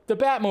where the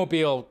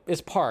Batmobile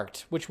is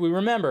parked, which we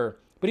remember.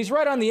 But he's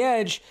right on the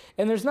edge,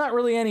 and there's not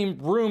really any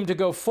room to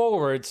go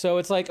forward. So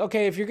it's like,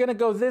 okay, if you're going to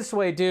go this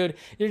way, dude,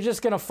 you're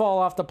just going to fall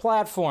off the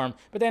platform.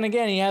 But then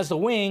again, he has the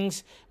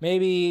wings.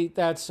 Maybe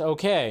that's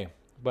okay.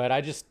 But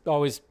I just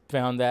always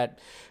found that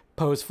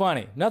pose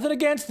funny. Nothing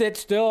against it.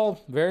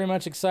 Still very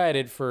much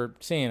excited for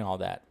seeing all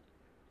that.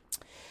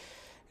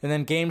 And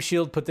then Game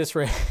Shield put this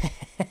right.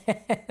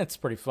 That's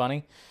pretty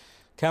funny.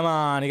 Come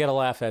on, you got to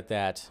laugh at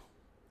that.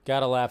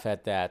 Got to laugh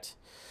at that.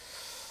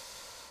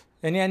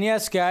 And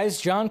yes, guys,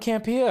 John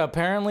Campea,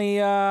 apparently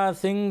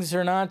things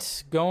are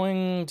not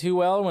going too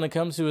well when it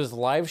comes to his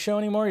live show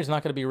anymore. He's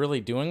not going to be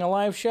really doing a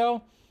live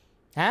show.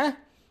 Huh?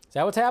 Is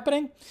that what's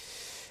happening?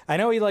 I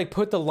know he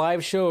put the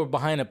live show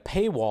behind a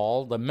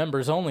paywall, the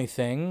members only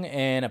thing,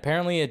 and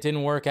apparently it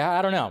didn't work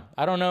out.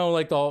 I don't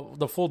know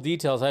the full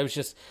details. I was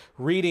just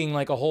reading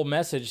a whole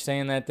message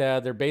saying that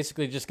they're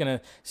basically just going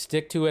to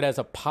stick to it as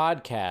a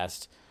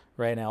podcast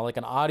right now, like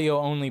an audio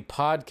only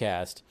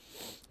podcast.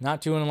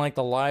 Not doing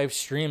the live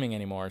streaming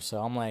anymore.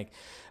 So I'm like,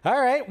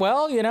 all right,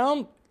 well, you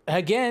know,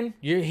 again,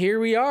 here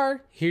we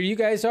are. Here you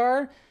guys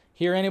are.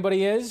 Here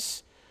anybody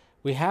is.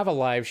 We have a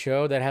live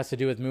show that has to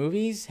do with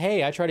movies.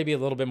 Hey, I try to be a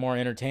little bit more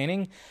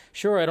entertaining.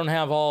 Sure, I don't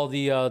have all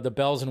the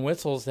bells and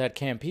whistles that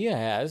Campea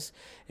has.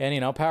 And, you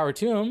know, power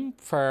to him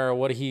for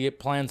what he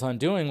plans on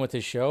doing with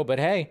his show. But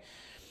hey,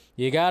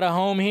 you got a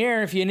home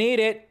here if you need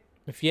it.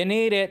 If you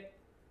need it.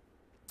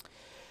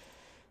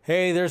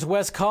 Hey, there's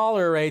Wes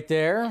Collar right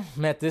there.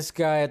 Met this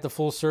guy at the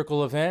Full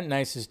Circle event.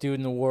 Nicest dude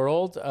in the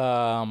world.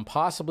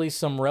 Possibly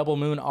some Rebel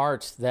Moon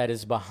art that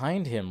is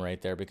behind him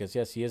right there, because,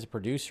 yes, he is a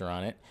producer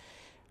on it.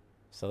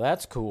 So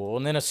that's cool.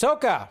 And then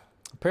Ahsoka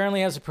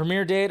apparently has a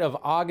premiere date of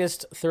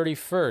August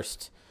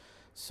 31st.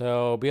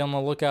 So be on the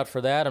lookout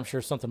for that. I'm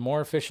sure something more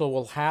official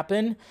will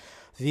happen.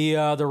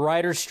 The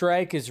writer's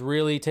strike is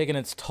really taking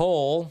its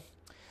toll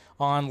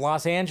on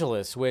Los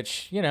Angeles,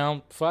 which, you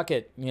know, fuck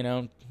it. You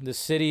know, the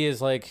city is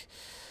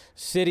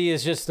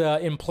just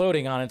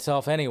imploding on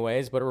itself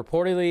anyways, but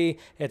reportedly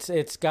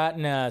it's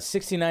gotten a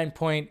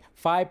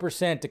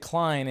 69.5%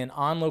 decline in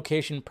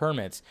on-location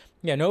permits.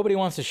 Yeah, nobody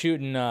wants to shoot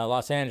in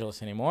Los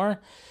Angeles anymore.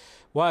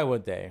 Why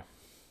would they?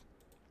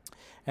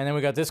 And then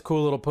we got this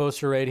cool little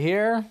poster right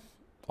here,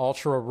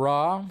 Ultra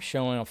Raw,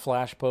 showing a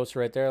Flash poster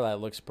right there. That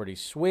looks pretty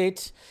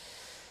sweet.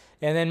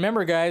 And then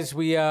remember, guys,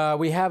 we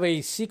have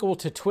a sequel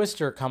to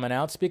Twister coming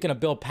out. Speaking of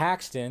Bill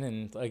Paxton,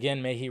 and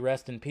again, may he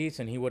rest in peace,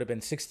 and he would have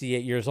been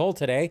 68 years old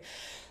today.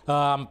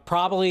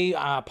 Possibly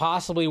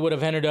would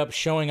have ended up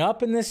showing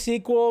up in this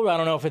sequel. I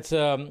don't know if it's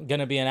going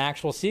to be an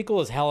actual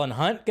sequel. Is Helen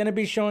Hunt going to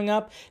be showing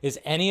up? Is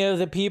any of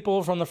the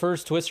people from the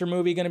first Twister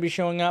movie going to be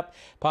showing up?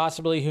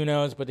 Possibly, who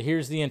knows? But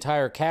here's the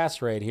entire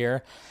cast right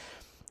here.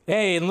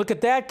 Hey, and look at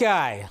that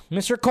guy,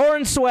 Mr.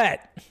 Cornsweat.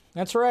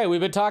 That's right, we've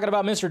been talking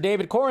about Mr.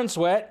 David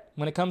Cornsweat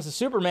when it comes to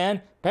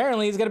Superman.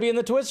 Apparently, he's going to be in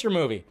the Twister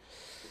movie.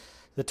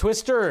 The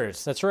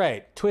Twisters, that's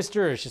right,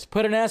 Twisters. Just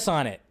put an S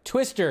on it.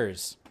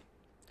 Twisters.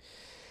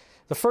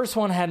 The first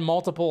one had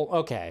multiple...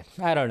 Okay,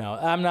 I don't know.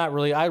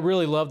 I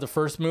really love the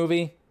first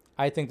movie.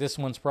 I think this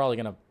one's probably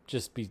going to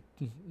just be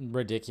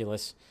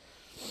ridiculous.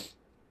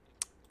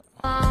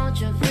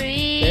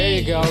 There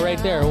you go, right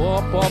there.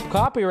 Whoop,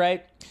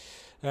 copyright.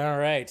 All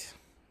right.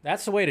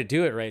 That's the way to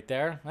do it right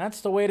there. That's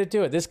the way to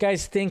do it. This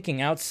guy's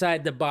thinking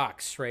outside the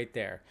box right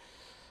there.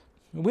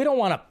 We don't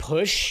want to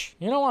push.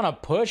 You don't want to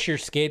push your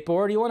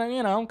skateboard. You want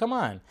to, come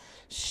on.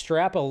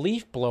 Strap a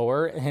leaf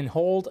blower and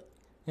hold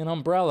an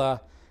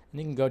umbrella, and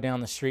you can go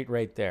down the street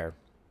right there.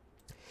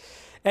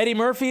 Eddie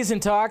Murphy's in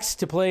talks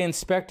to play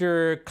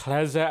Inspector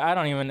Clouseau. Is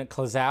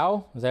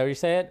that how you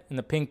say it? In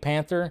the Pink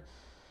Panther.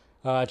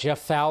 Jeff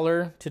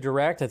Fowler to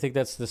direct. I think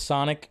that's the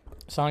Sonic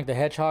the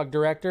Hedgehog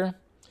director.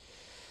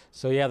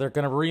 So yeah, they're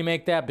going to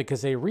remake that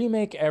because they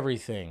remake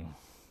everything.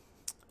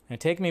 And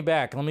take me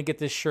back. Let me get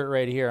this shirt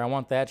right here. I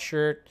want that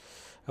shirt.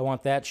 I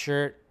want that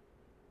shirt.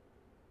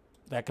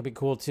 That could be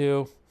cool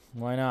too.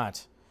 Why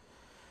not?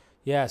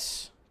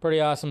 Yes, pretty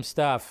awesome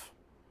stuff.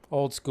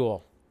 Old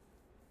school.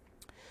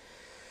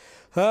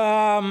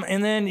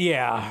 And then,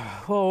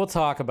 yeah, well, we'll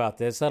talk about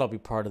this. That'll be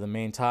part of the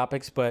main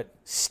topics. But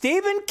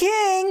Stephen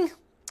King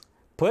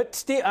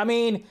this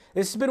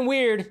has been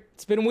weird.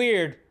 It's been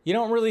weird. You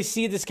don't really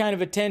see this kind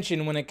of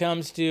attention when it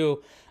comes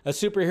to a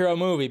superhero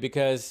movie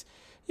because,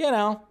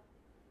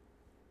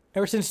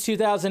 ever since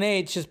 2008,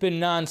 it's just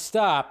been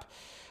nonstop.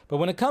 But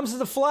when it comes to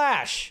The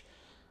Flash,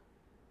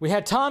 we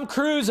had Tom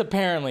Cruise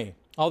apparently.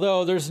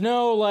 Although there's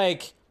no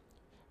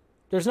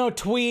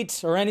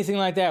tweets or anything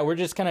like that. We're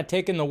just kind of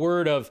taking the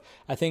word of,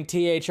 I think,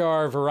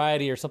 THR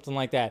Variety or something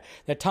like that,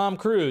 that Tom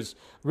Cruise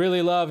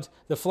really loved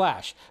The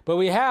Flash. But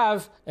we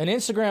have an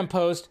Instagram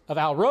post of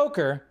Al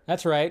Roker.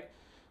 That's right.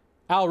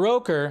 Al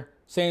Roker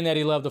saying that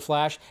he loved The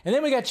Flash. And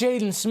then we got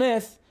Jaden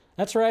Smith.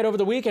 That's right. Over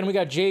the weekend, we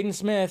got Jaden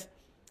Smith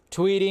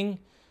tweeting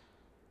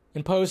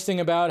and posting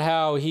about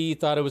how he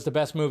thought it was the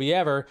best movie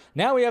ever.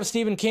 Now we have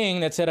Stephen King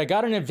that said, I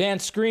got an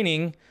advanced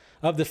screening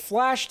of The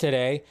Flash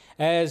today.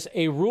 As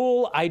a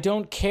rule, I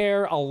don't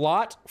care a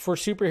lot for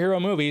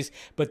superhero movies,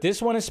 but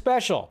this one is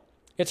special.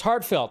 It's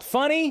heartfelt,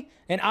 funny,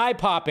 and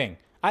eye-popping.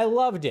 I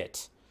loved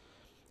it.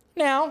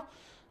 Now,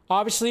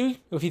 obviously,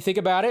 if you think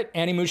about it,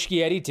 Andy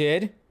Muschietti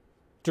did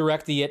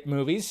direct the It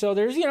movies, so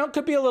there's,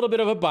 could be a little bit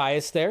of a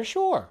bias there,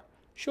 sure.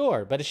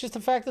 But it's just the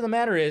fact of the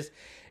matter is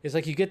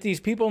like you get these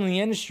people in the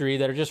industry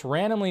that are just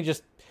randomly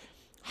just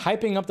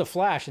hyping up The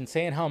Flash and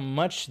saying how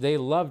much they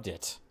loved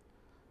it.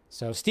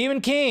 So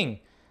Stephen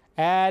King,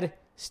 add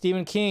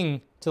Stephen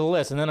King to the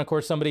list. And then, of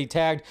course, somebody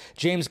tagged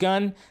James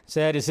Gunn,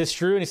 said, is this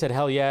true? And he said,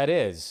 hell yeah, it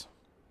is.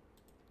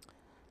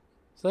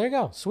 So there you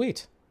go.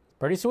 Sweet.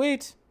 Pretty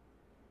sweet.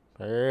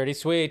 Pretty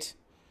sweet.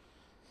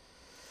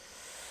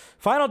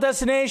 Final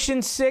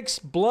Destination 6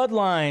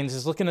 Bloodlines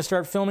is looking to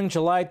start filming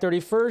July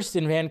 31st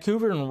in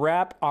Vancouver and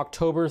wrap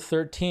October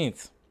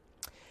 13th.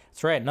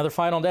 That's right. Another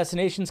Final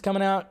Destination's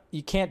coming out.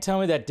 You can't tell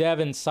me that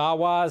Devon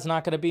Sawa is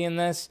not going to be in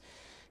this.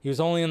 He was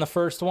only in the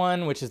first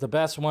one, which is the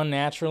best one,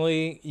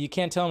 naturally. You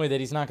can't tell me that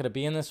he's not going to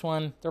be in this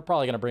one. They're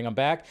probably going to bring him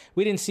back.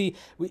 We didn't see...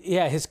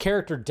 his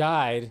character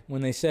died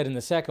when they said in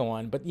the second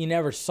one, but you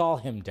never saw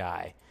him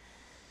die.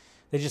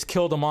 They just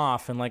killed him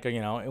off in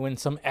in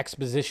some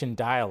exposition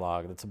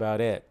dialogue. That's about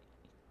it.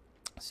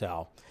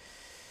 So...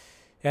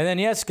 And then,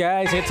 yes,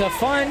 guys, it's a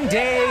fun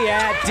day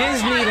at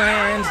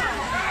Disneyland.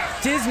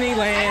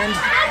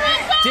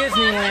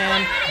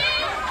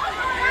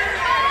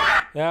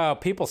 Oh,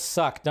 people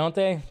suck, don't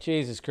they?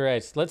 Jesus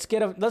Christ. Let's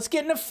get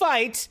in a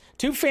fight.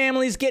 Two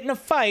families get in a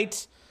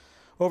fight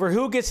over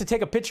who gets to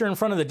take a picture in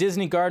front of the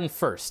Disney garden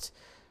first.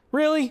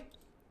 Really?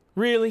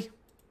 Really?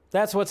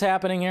 That's what's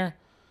happening here?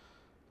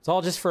 It's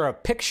all just for a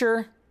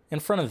picture in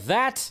front of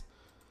that?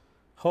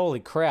 Holy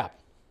crap.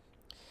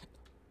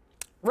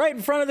 Right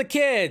in front of the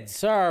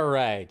kids. All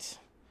right.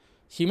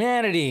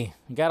 Humanity.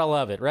 Gotta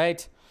love it,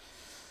 right?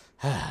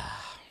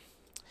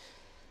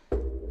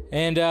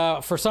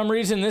 And for some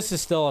reason, this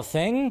is still a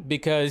thing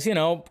because,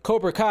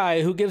 Cobra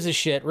Kai, who gives a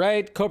shit,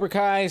 right? Cobra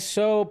Kai is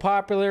so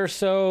popular,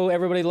 so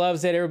everybody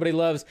loves it. Everybody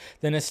loves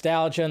the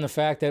nostalgia and the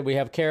fact that we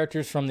have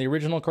characters from the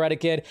original Karate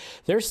Kid.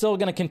 They're still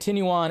going to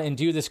continue on and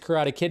do this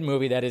Karate Kid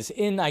movie that is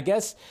in, I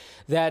guess,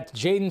 that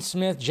Jaden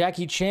Smith,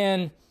 Jackie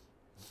Chan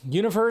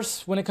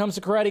universe when it comes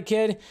to Karate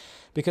Kid,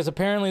 because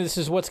apparently this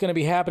is what's going to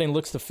be happening.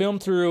 Looks to film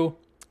through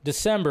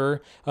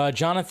December.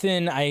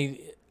 Jonathan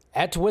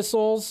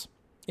Atwistle's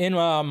in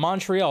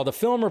Montreal. The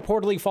film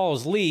reportedly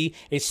follows Lee,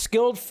 a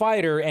skilled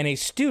fighter and a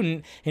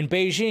student in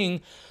Beijing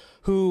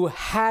who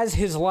has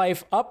his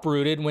life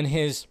uprooted when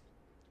his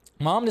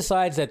mom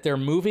decides that they're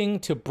moving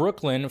to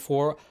Brooklyn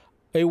for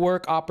a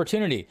work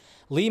opportunity.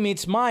 Lee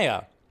meets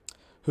Maya,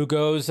 who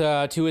goes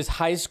to his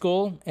high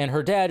school, and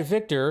her dad,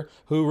 Victor,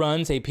 who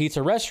runs a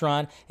pizza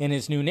restaurant in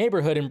his new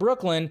neighborhood in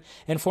Brooklyn,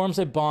 and forms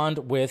a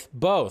bond with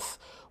both.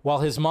 While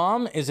his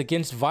mom is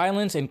against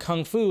violence and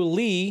kung fu,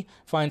 Lee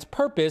finds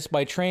purpose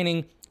by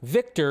training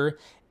Victor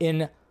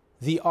in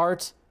the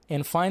art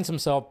and finds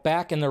himself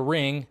back in the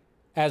ring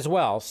as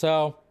well.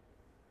 So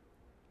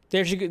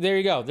there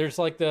you go. There's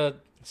like the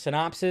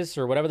synopsis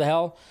or whatever the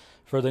hell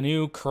for the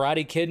new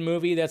Karate Kid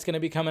movie that's going to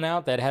be coming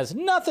out that has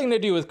nothing to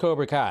do with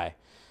Cobra Kai.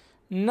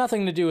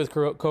 Nothing to do with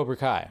Cobra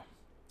Kai,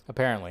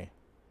 apparently.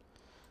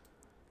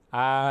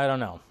 I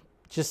don't know.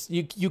 Just,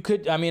 you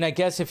could, I mean, I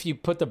guess if you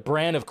put the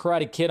brand of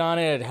Karate Kid on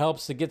it, it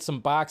helps to get some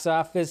box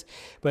office,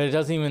 but it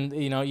doesn't even,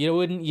 you know,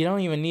 you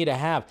don't even need to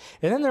have.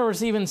 And then there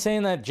was even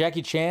saying that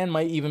Jackie Chan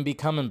might even be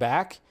coming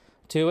back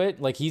to it,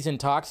 like he's in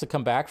talks to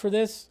come back for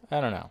this. I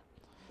don't know.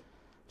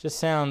 Just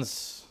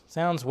sounds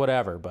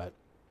whatever, but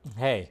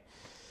hey,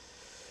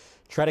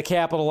 try to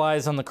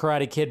capitalize on the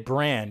Karate Kid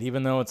brand,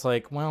 even though it's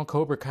like, well,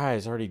 Cobra Kai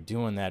is already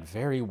doing that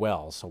very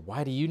well, so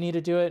why do you need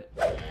to do it?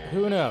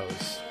 Who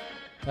knows?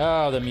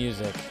 Oh, the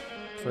music.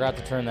 Forgot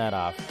to turn that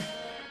off.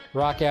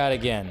 Rock out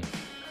again.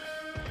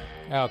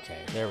 Okay,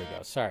 there we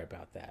go. Sorry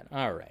about that.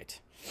 All right.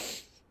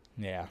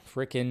 Yeah,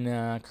 freaking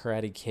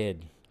Karate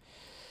Kid.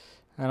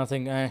 I don't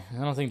think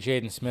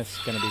Jaden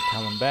Smith's gonna be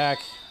coming back.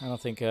 I don't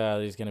think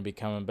he's gonna be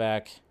coming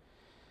back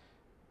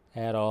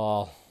at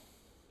all.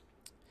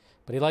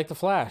 But he liked the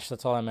Flash.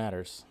 That's all that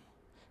matters.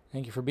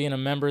 Thank you for being a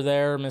member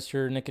there,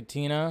 Mr.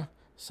 Nicotina.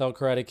 Sell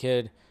Karate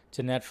Kid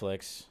to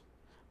Netflix.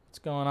 What's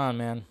going on,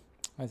 man?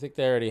 I think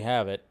they already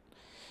have it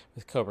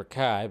with Cobra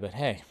Kai, but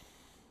hey.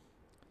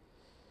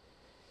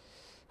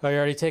 Oh, you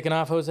already taken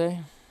off, Jose?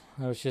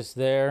 I was just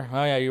there.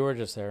 Oh, yeah, you were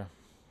just there.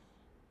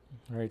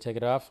 Already take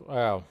it off?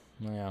 Oh,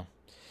 yeah.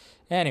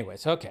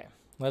 Anyways, okay.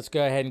 Let's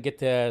go ahead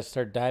and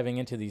start diving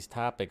into these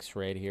topics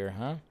right here,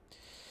 huh?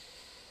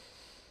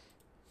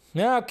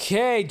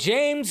 Okay,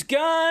 James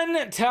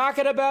Gunn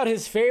talking about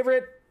his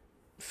favorite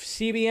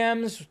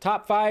CBMs,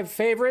 top 5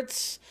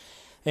 favorites.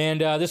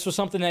 And this was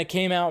something that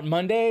came out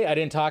Monday. I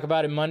didn't talk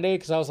about it Monday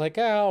because I was like,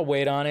 I'll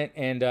wait on it.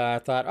 And I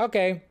thought,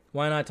 okay,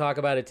 why not talk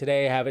about it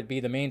today, have it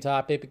be the main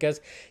topic? Because,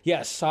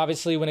 yes,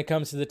 obviously when it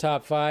comes to the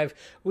top 5,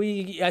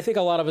 I think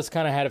a lot of us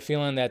kind of had a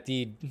feeling that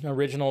the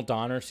original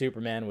Donner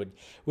Superman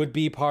would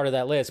be part of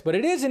that list. But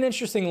it is an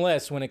interesting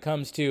list when it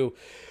comes to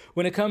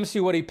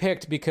what he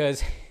picked,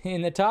 because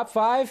in the top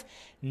 5,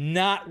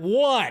 not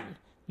one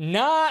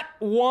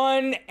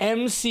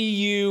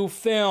MCU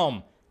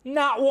film.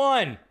 Not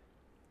one.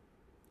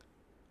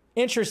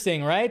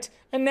 Interesting, right?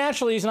 And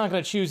naturally, he's not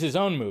going to choose his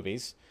own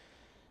movies.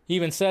 He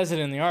even says it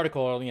in the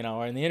article, you know,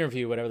 or in the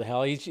interview, whatever the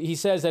hell. He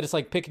says that it's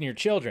like picking your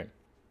children.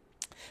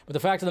 But the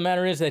fact of the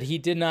matter is that he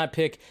did not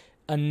pick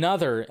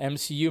another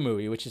MCU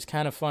movie, which is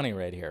kind of funny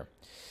right here.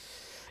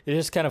 It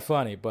is kind of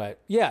funny, but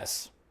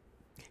yes,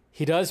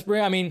 he does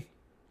bring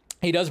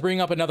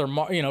up another,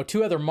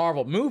 2 other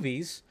Marvel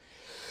movies,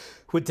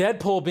 with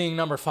Deadpool being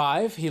number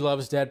 5. He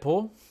loves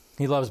Deadpool.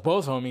 He loves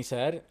both of them, he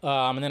said.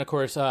 And then, of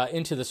course,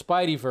 Into the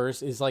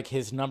Spideyverse is like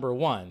his number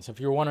 1. So if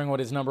you're wondering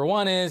what his number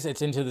 1 is,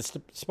 it's Into the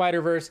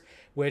Spider-Verse,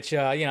 which,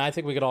 I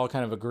think we could all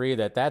kind of agree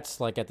that that's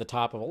like at the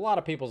top of a lot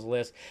of people's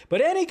list. But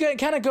then he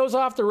kind of goes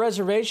off the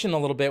reservation a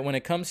little bit when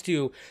it comes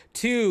to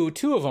two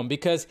of them,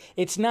 because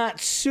it's not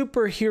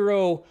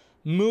superhero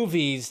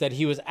movies that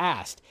he was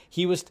asked.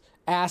 He was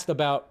asked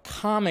about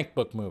comic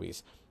book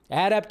movies.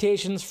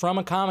 Adaptations from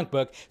a comic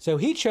book. So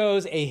he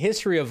chose A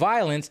History of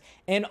Violence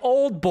and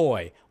Old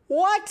Boy.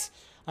 What?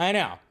 I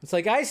know. It's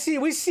like,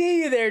 we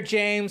see you there,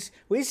 James.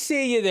 We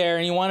see you there.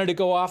 And you wanted to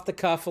go off the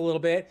cuff a little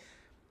bit.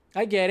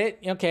 I get it.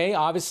 Okay,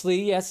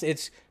 obviously, yes,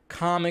 it's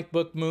comic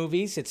book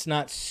movies. It's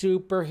not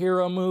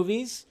superhero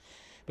movies.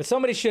 But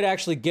somebody should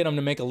actually get him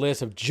to make a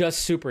list of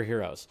just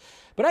superheroes.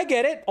 But I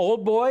get it.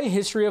 Old Boy,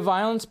 History of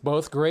Violence,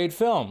 both great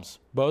films.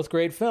 Both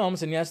great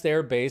films. And yes,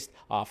 they're based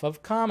off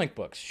of comic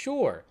books.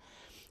 Sure.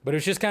 But it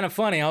was just kind of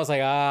funny. I was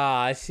like,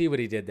 I see what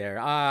he did there.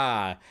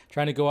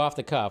 Trying to go off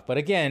the cuff. But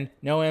again,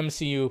 no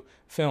MCU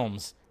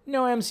films.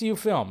 No MCU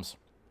films.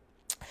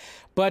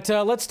 But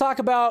let's talk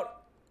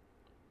about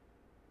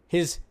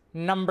his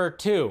number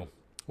 2,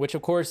 which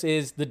of course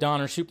is the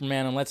Donner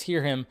Superman. And let's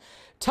hear him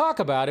talk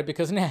about it,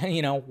 because,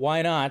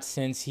 why not,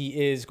 since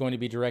he is going to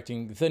be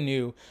writing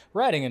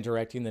and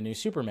directing the new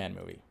Superman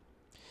movie.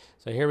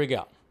 So here we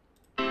go.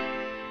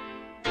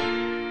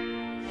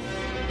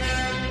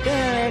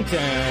 Dun,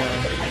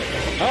 dun.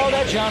 Oh,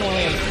 that John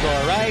Williams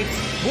score, right?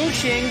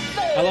 Whooshing.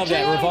 I love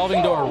that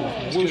revolving door.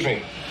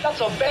 Whooshing. That's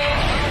a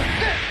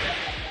bad.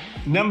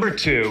 Number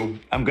 2,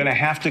 I'm going to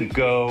have to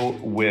go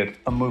with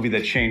a movie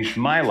that changed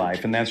my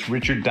life, and that's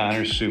Richard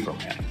Donner's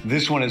Superman.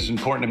 This one is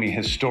important to me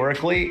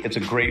historically. It's a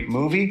great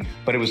movie,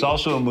 but it was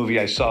also a movie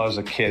I saw as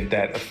a kid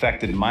that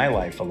affected my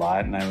life a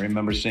lot, and I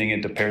remember seeing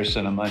it at Pear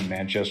Cinema in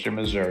Manchester,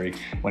 Missouri,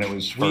 when it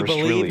was first released.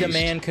 We Believed a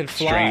Man Could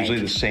Fly. Strangely,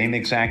 the same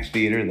exact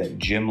theater that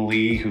Jim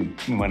Lee, who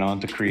went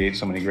on to create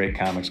so many great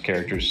comics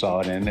characters,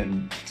 saw it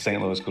in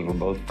St. Louis, because we're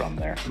both from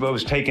there. I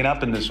was taken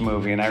up in this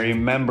movie, and I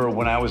remember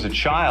when I was a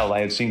child,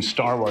 I had seen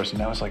Star Wars, and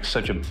that was like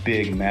such a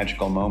big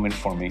magical moment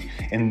for me.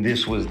 And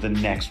this was the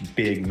next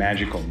big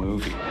magical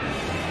movie.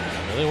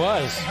 It really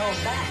was.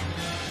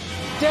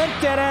 Dun,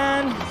 dun,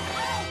 dun.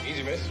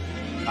 Easy, miss.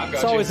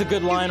 It's always a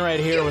good line right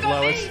here with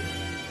Lois.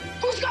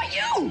 Who's got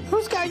you?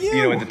 Who's got you?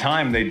 You know, at the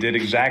time, they did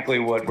exactly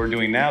what we're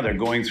doing now. They're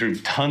going through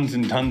tons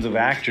and tons of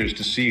actors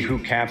to see who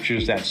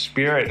captures that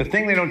spirit. The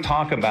thing they don't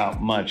talk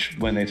about much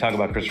when they talk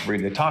about Christopher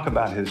Reeve, they talk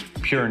about his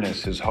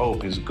pureness, his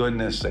hope, his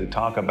goodness. They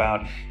talk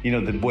about, you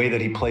know, the way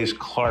that he plays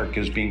Clark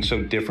as being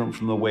so different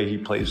from the way he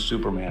plays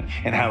Superman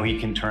and how he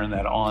can turn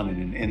that on in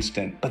an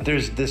instant. But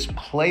there's this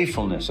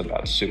playfulness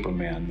about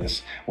Superman.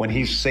 This, when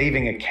he's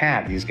saving a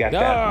cat, he's got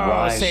that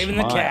wry saving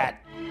smile. the cat.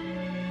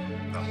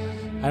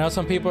 I know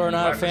some people are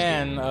not a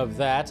fan of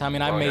that. I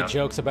mean, I've made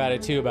jokes about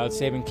it too, about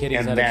saving kitties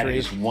And out of that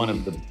trees. is one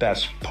of the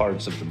best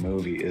parts of the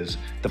movie, is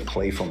the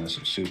playfulness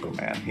of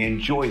Superman. He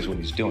enjoys what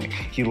he's doing.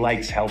 He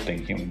likes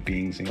helping human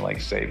beings and he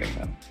likes saving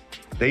them.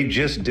 They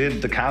just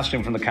did the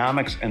costume from the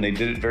comics, and they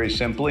did it very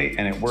simply,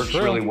 and it works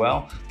really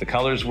well. The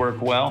colors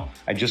work well.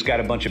 I just got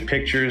a bunch of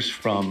pictures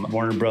from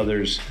Warner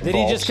Brothers. Did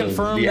he just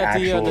confirm that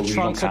the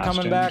trunks are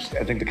coming back?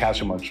 I think the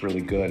costume works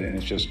really good, and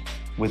it's just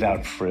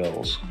without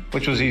frills,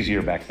 which was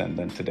easier back then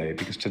than today,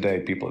 because today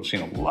people have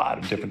seen a lot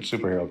of different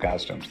superhero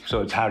costumes.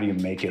 So it's, how do you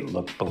make it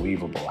look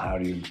believable? How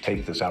do you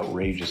take this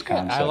outrageous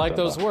concept I like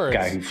those of a words.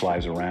 guy who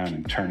flies around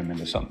and turn him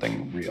into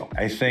something real?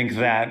 I think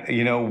that,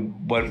 you know,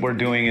 what we're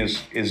doing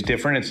is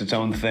different. It's its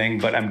own thing,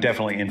 but I'm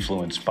definitely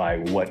influenced by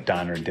what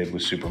Donner did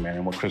with Superman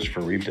and what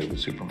Christopher Reeve did with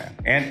Superman.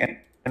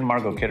 And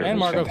Margot Kidder. And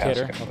was Margot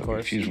fantastic Kidder, in the of movie.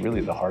 course. She's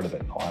really the heart of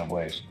it in a lot of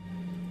ways.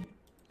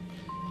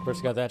 Of course,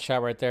 got that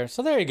shot right there.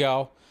 So there you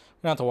go.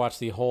 We don't have to watch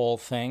the whole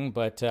thing,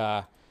 but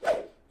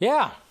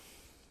yeah.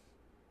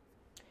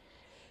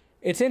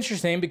 It's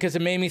interesting because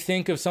it made me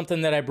think of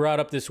something that I brought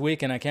up this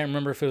week, and I can't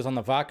remember if it was on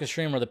the Vodka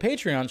stream or the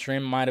Patreon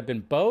stream. It might have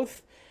been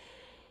both.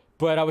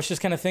 But I was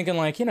just kind of thinking,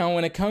 like, you know,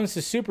 when it comes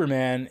to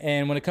Superman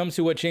and when it comes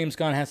to what James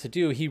Gunn has to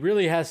do, he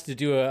really has to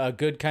do a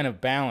good kind of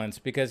balance.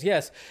 Because,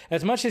 yes,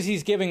 as much as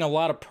he's giving a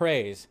lot of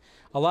praise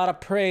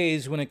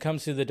when it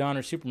comes to the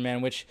Donner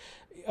Superman, which,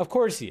 of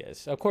course he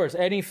is. Of course,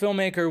 any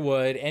filmmaker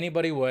would,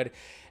 anybody would.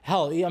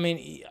 Hell, I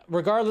mean,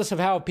 regardless of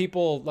how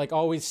people, like,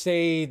 always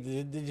say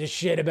the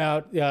shit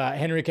about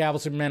Henry Cavill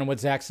Superman and what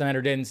Zack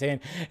Snyder did and saying,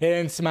 he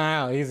didn't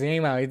smile, he's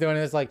emo, he's doing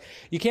this. Like,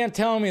 you can't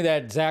tell me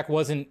that Zack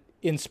wasn't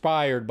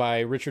inspired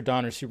by Richard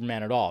Donner's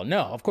Superman at all.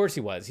 No, of course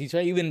he was. He's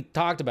even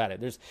talked about it.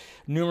 There's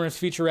numerous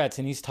featurettes,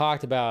 and he's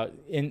talked about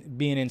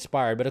being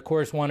inspired. But of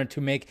course,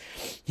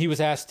 he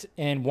was asked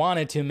and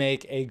wanted to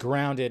make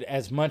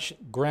as much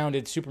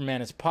grounded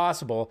Superman as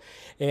possible.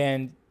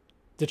 And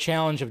the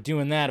challenge of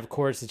doing that, of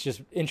course, is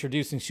just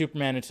introducing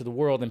Superman into the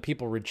world and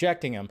people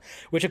rejecting him,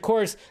 which of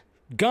course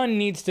Gunn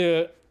needs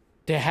to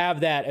have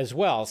that as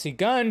well. See,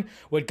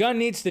 what Gunn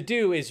needs to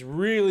do is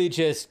really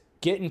just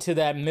get into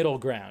that middle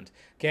ground.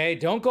 Okay,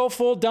 don't go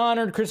full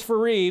Donner, Christopher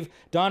Reeve,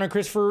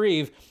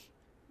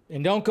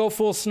 and don't go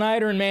full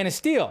Snyder and Man of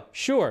Steel.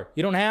 Sure,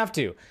 you don't have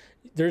to.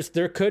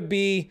 There could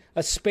be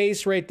a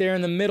space right there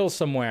in the middle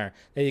somewhere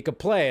that you could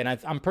play, and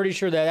I'm pretty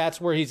sure that's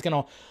where he's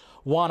gonna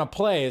want to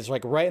play, is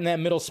like right in that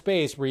middle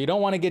space where you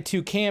don't want to get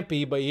too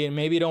campy, but you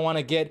maybe don't want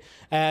to get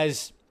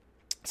as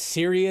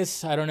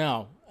serious. I don't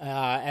know.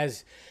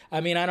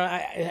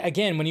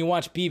 Again, when you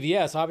watch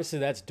BVS, obviously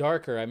that's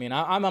darker. I mean,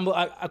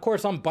 of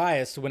course I'm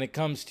biased when it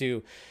comes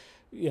to,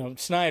 you know,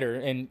 Snyder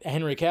and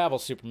Henry Cavill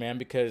Superman,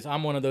 because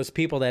I'm one of those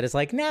people that is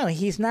like, no,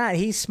 he's not.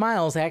 He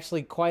smiles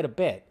actually quite a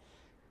bit.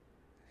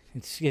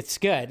 It's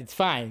good. It's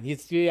fine.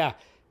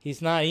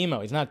 He's not emo.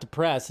 He's not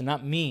depressed and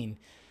not mean.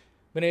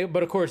 But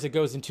of course, it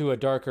goes into a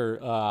darker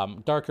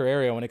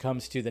area when it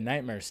comes to the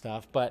nightmare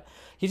stuff. But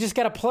you just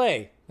got to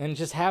play and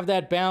just have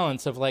that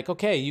balance of like,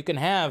 okay, you can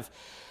have.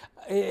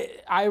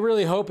 I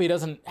really hope he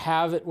doesn't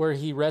have it where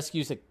he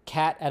rescues a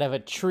cat out of a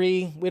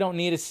tree. We don't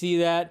need to see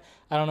that.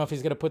 I don't know if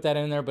he's going to put that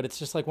in there, but it's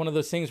just like one of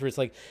those things where it's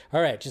like,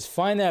 all right, just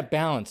find that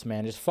balance,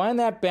 man. Just find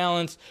that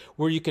balance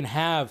where you can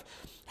have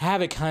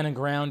it kind of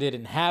grounded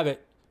and have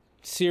it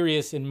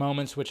serious in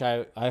moments, which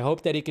I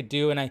hope that he could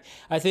do. And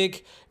I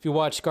think if you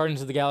watch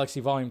Guardians of the Galaxy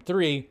Volume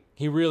 3,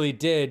 he really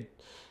did.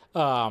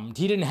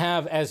 He didn't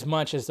have as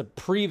much as the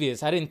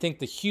previous. I didn't think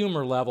the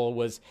humor level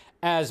was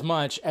as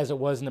much as it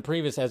was in the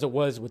previous as it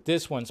was with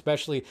this one,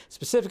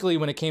 specifically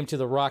when it came to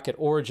the Rocket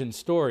origin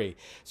story.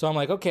 So I'm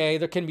like, okay,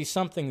 there can be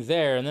something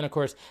there. And then, of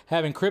course,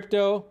 having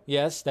Crypto,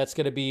 yes, that's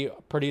going to be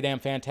pretty damn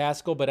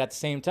fantastical. But at the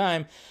same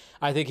time,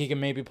 I think he can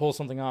maybe pull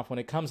something off when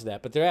it comes to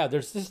that. But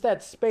there's just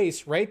that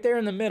space right there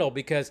in the middle,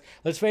 because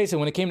let's face it,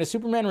 when it came to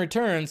Superman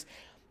Returns,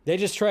 they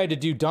just tried to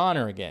do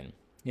Donner again.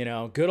 You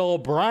know, good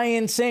old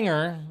Bryan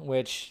Singer,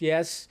 which,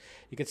 yes,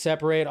 you could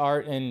separate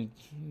art and,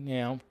 you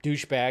know,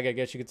 douchebag, I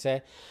guess you could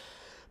say.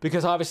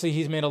 Because obviously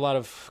he's made a lot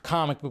of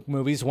comic book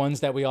movies,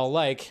 ones that we all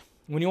like.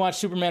 When you watch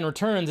Superman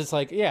Returns, it's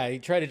like, yeah, he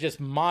tried to just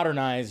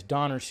modernize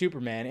Donner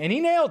Superman, and he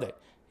nailed it.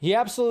 He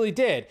absolutely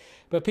did.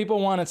 But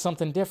people wanted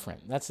something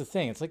different. That's the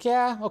thing. It's like,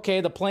 yeah,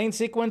 okay, the plane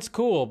sequence,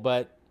 cool,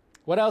 but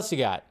what else you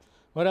got?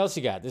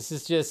 This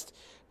is just,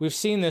 we've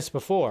seen this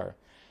before.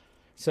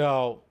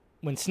 So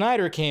when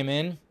Snyder came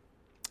in,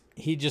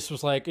 he just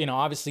was like,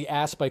 obviously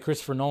asked by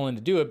Christopher Nolan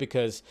to do it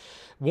because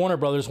Warner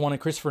Brothers wanted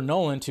Christopher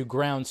Nolan to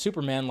ground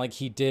Superman like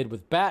he did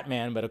with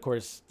Batman. But of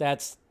course,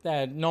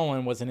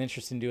 Nolan wasn't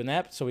interested in doing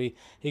that. So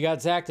he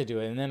got Zack to do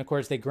it. And then, of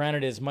course, they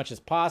grounded it as much as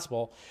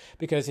possible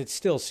because it's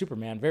still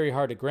Superman. Very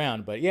hard to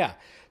ground. But yeah,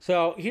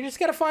 so you just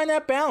got to find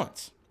that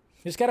balance.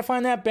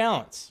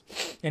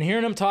 And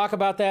hearing him talk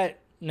about that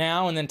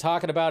now and then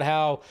talking about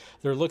how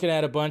they're looking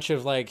at a bunch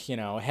of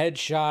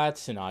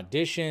headshots and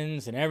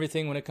auditions and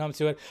everything when it comes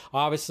to it.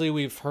 Obviously,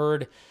 we've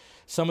heard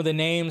some of the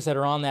names that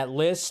are on that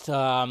list.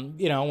 When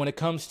it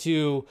comes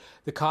to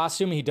the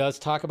costume, he does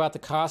talk about the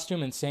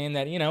costume and saying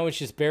that, it's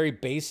just very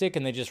basic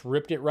and they just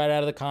ripped it right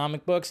out of the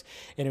comic books.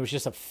 And it was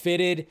just a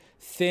fitted,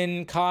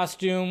 thin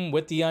costume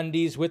with the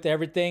undies, with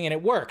everything. And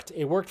it worked.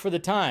 It worked for the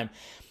time.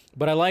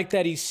 But I like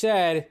that he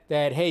said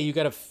that, hey, you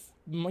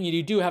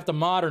do have to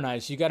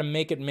modernize. You got to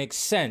make it make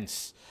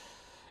sense.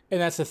 And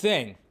that's the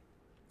thing.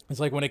 It's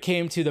like when it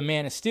came to the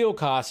Man of Steel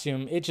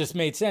costume, it just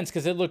made sense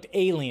because it looked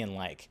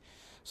alien-like.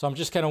 So I'm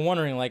just kind of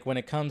wondering, when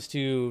it comes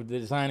to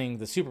designing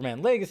the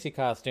Superman Legacy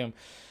costume,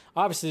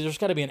 obviously there's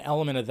got to be an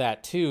element of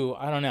that too.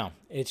 I don't know.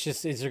 It's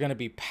just, is there going to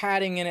be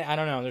padding in it? I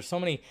don't know. There's so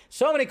many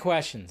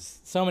questions.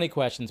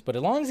 But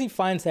as long as he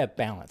finds that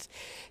balance,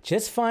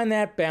 just find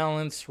that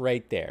balance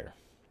right there.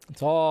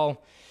 It's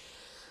all...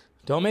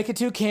 Don't make it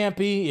too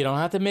campy. You don't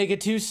have to make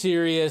it too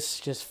serious.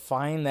 Just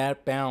find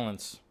that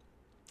balance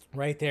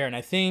right there. And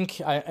I think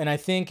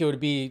it'll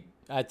be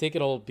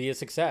a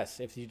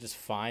success if you just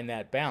find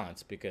that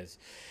balance because,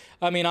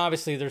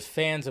 obviously there's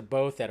fans of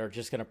both that are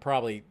just going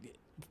to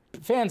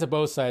fans of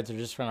both sides are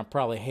just going to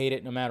probably hate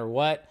it no matter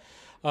what.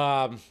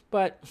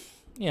 But,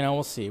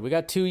 we'll see. We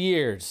got 2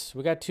 years.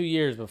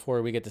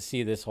 Before we get to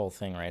see this whole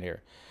thing right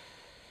here.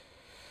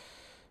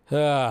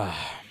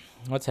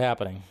 What's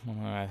happening?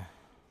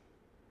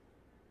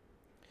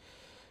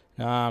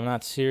 No, I'm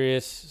not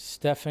serious.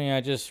 Stephanie, I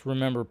just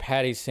remember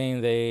Patty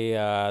saying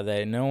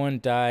that no one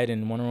died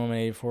in Wonder Woman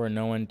 84 and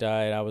no one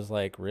died. I was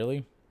like,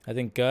 really? I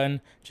think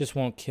Gunn just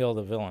won't kill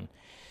the villain.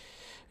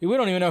 We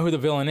don't even know who the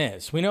villain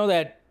is. We know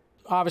that,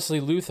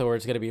 obviously, Luthor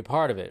is going to be a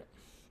part of it.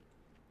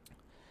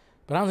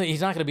 But I don't think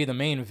he's not going to be the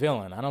main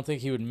villain. I don't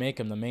think he would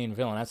make him the main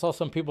villain. I saw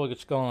some people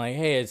just going like,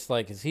 hey, it's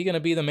like, is he going to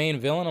be the main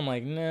villain? I'm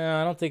like, no,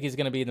 I don't think he's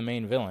going to be the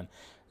main villain.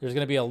 There's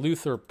going to be a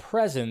Luthor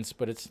presence,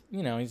 but it's,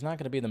 he's not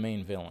going to be the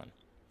main villain.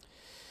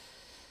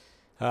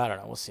 I don't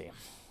know. We'll see.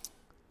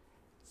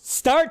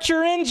 Start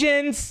your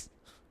engines.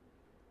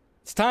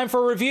 It's time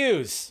for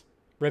reviews.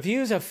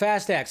 Reviews of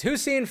Fast X.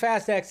 Who's seen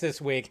Fast X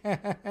this week?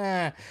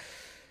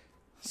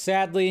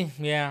 Sadly,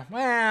 yeah.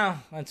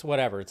 Well, that's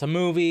whatever. It's a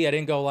movie. I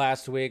didn't go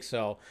last week,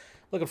 so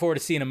looking forward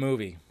to seeing a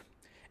movie.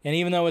 And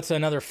even though it's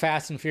another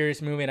Fast and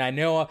Furious movie, and I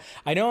know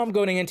I'm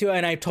going into it,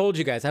 and I told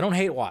you guys, I don't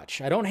hate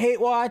watch.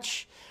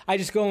 I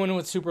just go in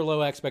with super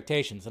low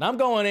expectations. And I'm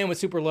going in with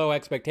super low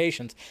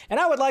expectations.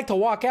 And I would like to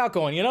walk out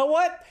going, you know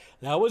what?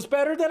 That was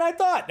better than I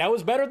thought. That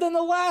was better than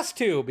the last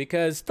two.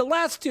 Because the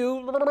last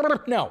two,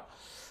 no.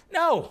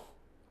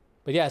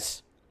 But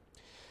yes,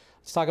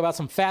 let's talk about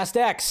some Fast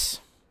X.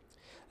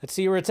 Let's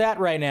see where it's at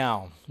right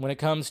now when it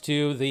comes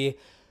to the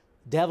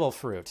devil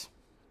fruit.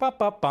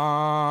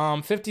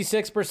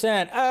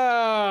 56%.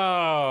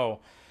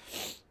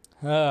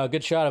 Oh,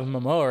 good shot of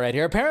Momoa right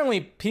here.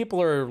 Apparently,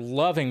 people are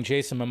loving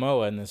Jason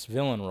Momoa in this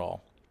villain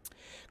role.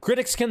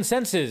 Critics'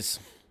 consensus: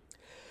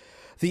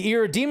 the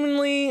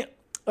irredeemably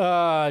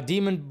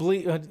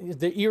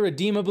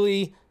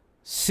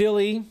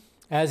silly,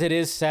 as it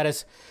is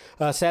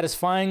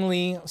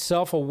satisfyingly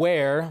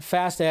self-aware,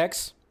 Fast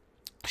X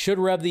should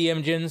rev the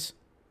engines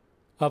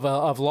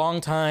of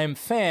longtime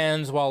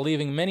fans while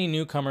leaving many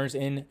newcomers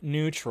in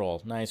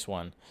neutral. Nice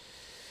one.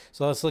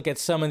 So let's look at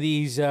some of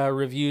these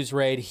reviews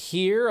right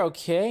here.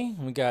 Okay,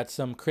 we got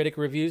some critic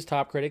reviews,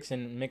 top critics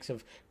and mix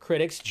of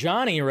critics.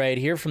 Johnny right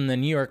here from the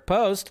New York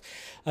Post.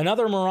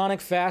 Another moronic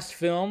fast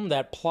film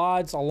that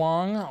plods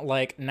along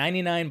like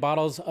 99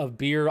 bottles of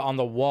beer on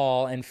the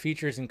wall and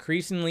features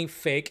increasingly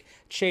fake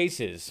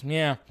chases.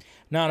 Yeah,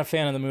 not a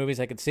fan of the movies,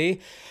 I could see.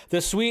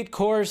 The sweet,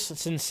 coarse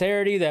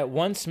sincerity that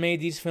once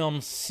made these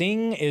films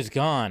sing is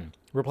gone,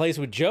 replaced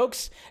with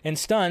jokes and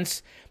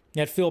stunts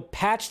that feel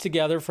patched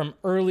together from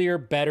earlier,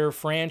 better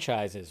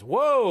franchises.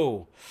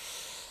 Whoa!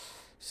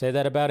 Say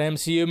that about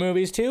MCU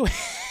movies too?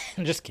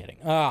 I'm just kidding.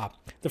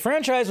 The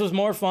franchise was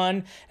more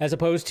fun as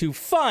opposed to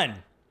fun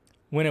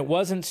when it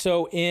wasn't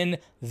so on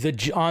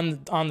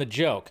the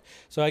joke.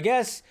 So I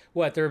guess,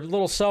 they're a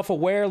little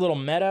self-aware, a little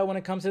meta when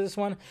it comes to this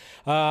one.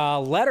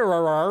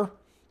 Letterer,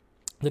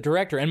 the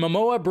director, and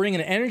Momoa bring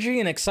an energy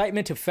and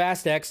excitement to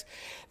Fast X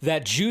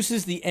that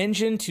juices the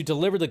engine to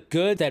deliver the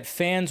good that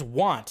fans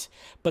want.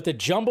 But the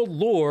jumbled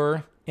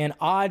lore and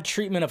odd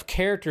treatment of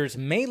characters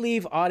may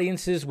leave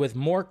audiences with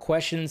more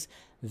questions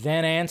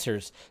than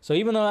answers. So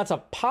even though that's a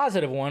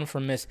positive one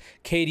from Miss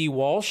Katie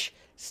Walsh,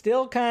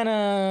 still kind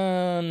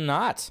of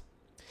not.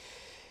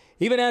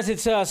 Even as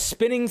it's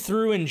spinning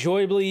through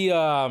enjoyably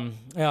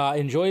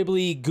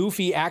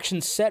goofy action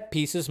set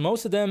pieces,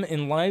 most of them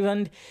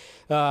enlivened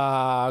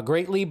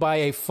greatly by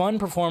a fun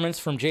performance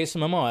from Jason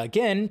Momoa.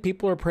 Again,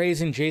 people are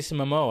praising Jason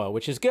Momoa,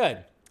 which is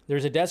good.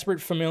 There's a desperate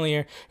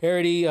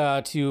familiarity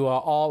to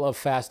all of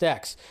Fast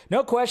X.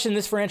 No question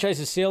this franchise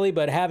is silly,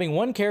 but having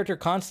one character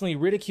constantly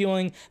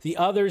ridiculing the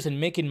others and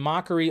making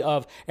mockery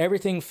of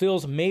everything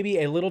feels maybe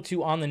a little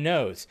too on the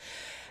nose.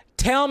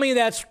 Tell me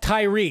that's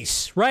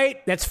Tyrese,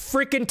 right? That's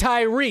freaking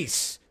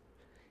Tyrese.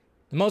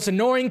 The most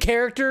annoying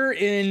character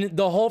in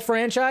the whole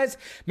franchise.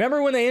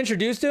 Remember when they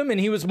introduced him and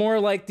he was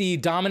more like the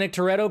Dominic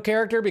Toretto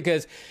character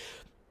because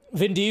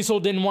Vin Diesel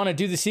didn't want to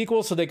do the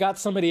sequel, so they got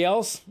somebody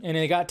else, and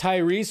they got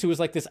Tyrese, who was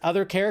like this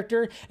other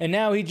character, and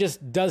now he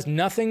just does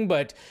nothing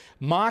but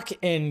mock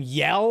and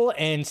yell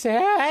and say,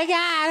 oh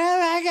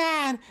my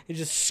God, he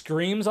just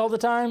screams all the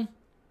time.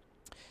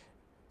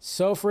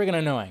 So friggin'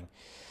 annoying.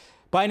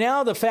 By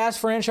now, the Fast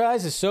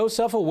franchise is so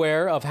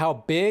self-aware of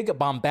how big,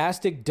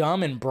 bombastic,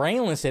 dumb, and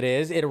brainless it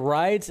is, it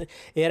rides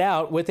it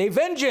out with a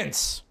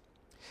vengeance.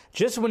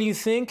 Just when you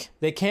think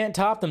they can't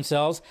top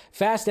themselves,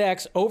 Fast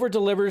X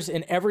over-delivers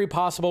in every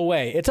possible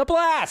way. It's a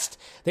blast!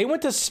 They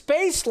went to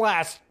space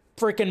last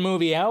freaking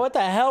movie. What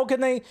the hell can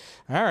they...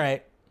 All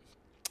right.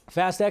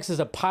 Fast X is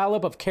a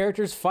pileup of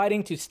characters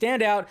fighting to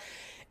stand out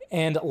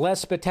and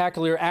less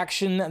spectacular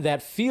action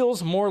that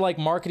feels more like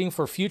marketing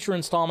for future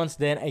installments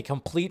than a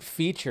complete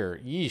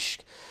feature. Yeesh.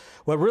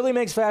 What really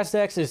makes Fast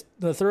X is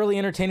the thoroughly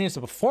entertaining is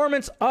the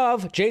performance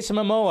of Jason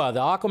Momoa. The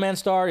Aquaman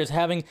star is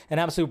having an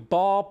absolute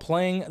ball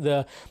playing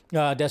the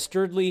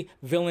dastardly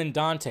villain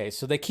Dante.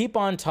 So they keep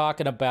on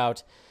talking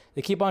about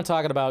Jason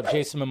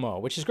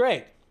Momoa, which is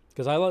great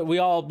because we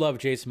all love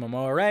Jason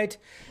Momoa, right?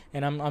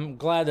 And I'm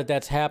glad that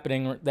that's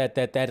happening. That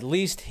at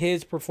least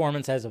his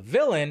performance as a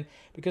villain,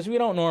 because we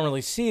don't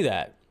normally see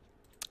that.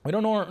 We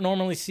don't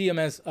normally see him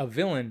as a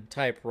villain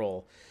type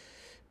role.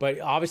 But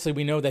obviously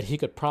we know that he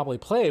could probably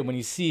play when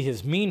you see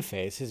his mean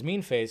face. His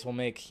mean face will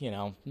make,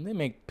 they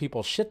make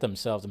people shit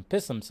themselves and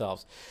piss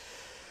themselves.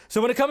 So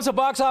when it comes to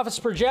box office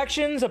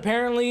projections,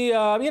 apparently,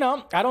 I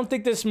don't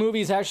think this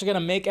movie is actually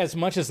going to make as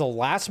much as the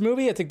last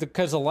movie. I think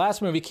because the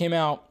last movie came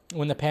out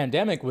when the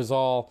pandemic was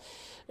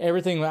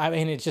everything. I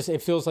mean,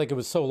 it feels like it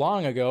was so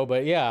long ago.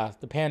 But yeah,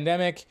 the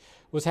pandemic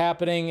was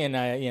happening. And,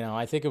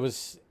 I think it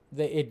was...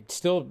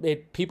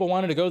 people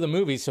wanted to go to the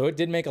movies, so it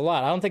did make a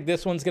lot. I don't think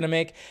this one's going to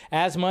make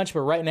as much, but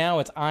right now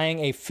it's eyeing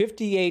a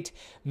 $58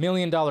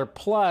 million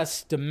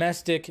plus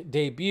domestic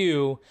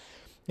debut.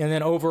 And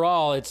then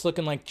overall, it's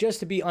looking like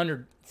just to be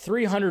under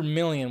 $300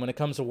 million when it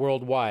comes to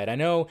worldwide. I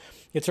know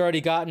it's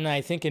already gotten, I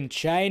think in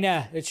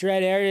China, it's right,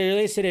 they already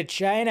released it in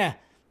China.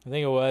 I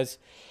think it was,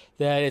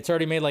 that it's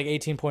already made like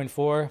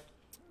 18.4.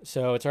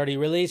 So it's already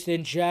released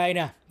in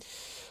China.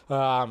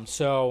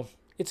 So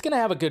it's going to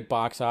have a good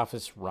box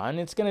office run.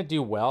 It's going to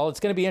do well. It's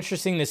going to be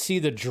interesting to see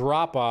the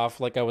drop-off,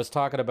 like I was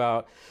talking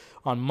about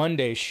on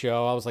Monday's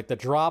show. I was like, the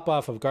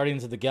drop-off of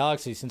Guardians of the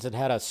Galaxy, since it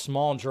had a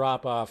small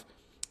drop-off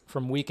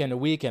from weekend to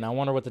weekend, I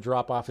wonder what the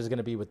drop-off is going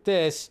to be with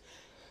this.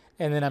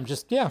 And then I'm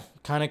just,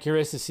 kind of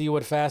curious to see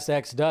what Fast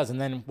X does, and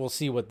then we'll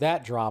see what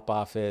that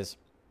drop-off is.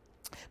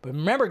 But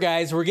remember,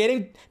 guys, we're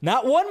getting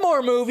not one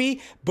more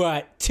movie,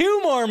 but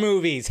 2 more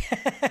movies.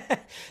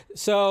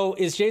 So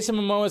is Jason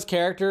Momoa's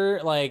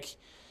character, like...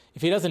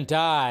 if he doesn't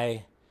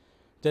die,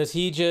 does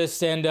he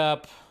just end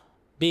up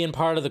being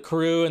part of the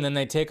crew and then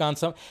they take on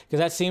some? Because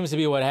that seems to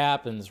be what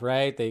happens,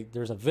 right?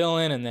 There's a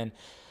villain and then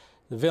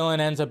the villain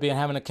ends up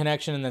having a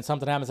connection and then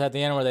something happens at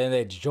the end where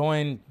they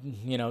join,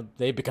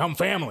 they become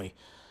family.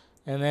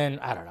 And then,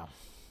 I don't know.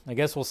 I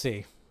guess we'll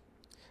see.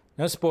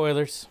 No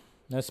spoilers.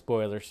 No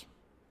spoilers.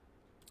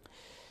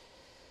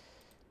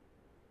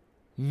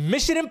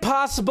 Mission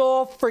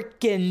Impossible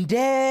freaking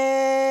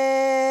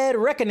Dead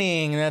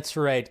Reckoning. That's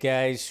right,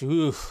 guys.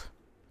 Ooh.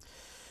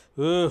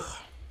 You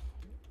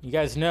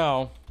guys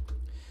know.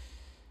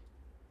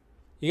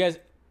 You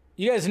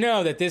guys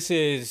know that this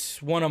is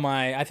one of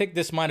I think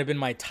this might have been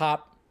my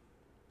top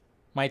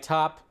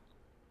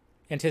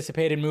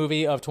anticipated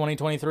movie of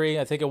 2023.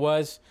 I think it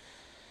was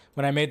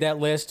when I made that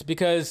list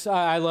because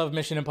I love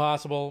Mission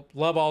Impossible.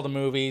 Love all the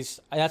movies.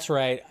 That's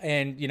right.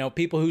 And,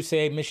 people who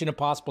say Mission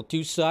Impossible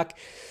 2 suck,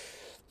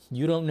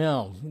 you don't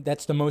know.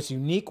 That's the most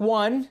unique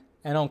one.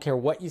 I don't care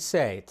what you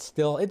say.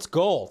 It's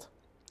gold.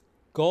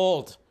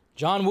 Gold.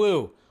 John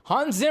Woo.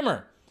 Hans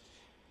Zimmer.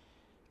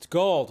 It's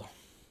gold.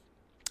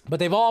 But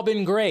they've all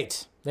been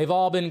great. I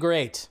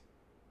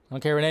don't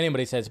care what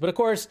anybody says. But of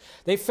course,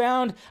 they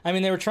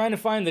were trying to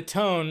find the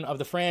tone of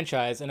the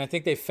franchise, and I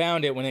think they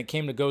found it when it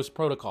came to Ghost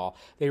Protocol.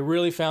 They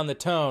really found the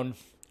tone.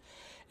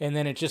 And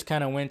then it just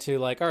kind of went to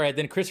like, all right,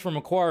 then Christopher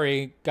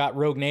McQuarrie got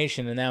Rogue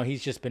Nation, and now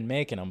he's just been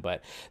making them.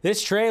 But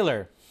this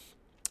trailer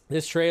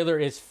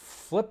is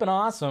flipping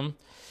awesome.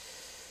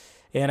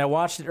 And I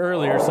watched it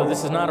earlier, so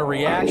this is not a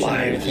reaction or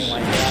anything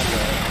like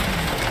that.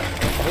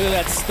 Look at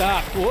that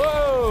stop.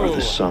 Whoa! For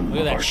the sum Look at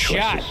of that our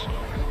shot. choices.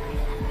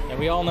 And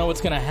we all know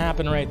what's going to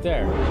happen right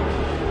there.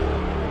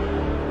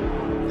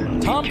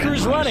 Tom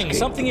Cruise running,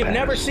 something you've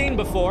never seen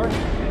before.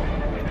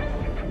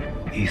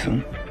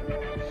 Ethan.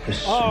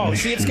 Oh,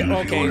 see, it's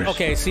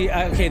okay. See,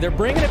 okay, they're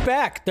bringing it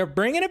back. They're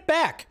bringing it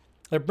back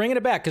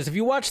because if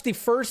you watch the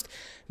first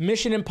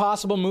Mission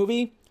Impossible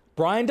movie,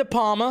 Brian De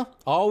Palma,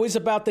 always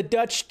about the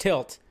Dutch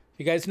tilt.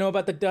 You guys know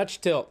about the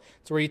Dutch tilt.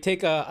 It's where you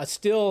take a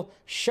still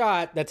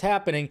shot that's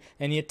happening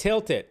and you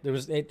tilt it. There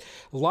was a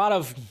lot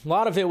of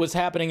it was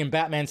happening in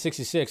Batman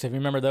 66. If you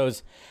remember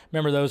those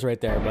right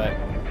there. But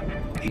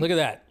look at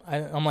that.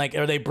 I'm like,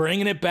 are they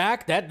bringing it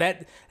back?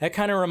 That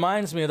kind of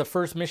reminds me of the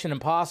first Mission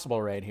Impossible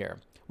right here,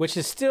 which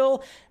is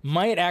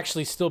might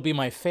actually still be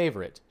my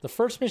favorite. The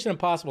first Mission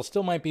Impossible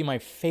still might be my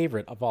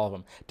favorite of all of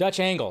them. Dutch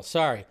angle,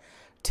 sorry.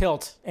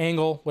 Tilt,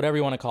 angle, whatever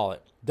you want to call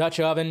it.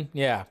 Dutch oven,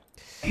 yeah.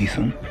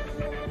 Ethan,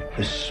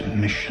 this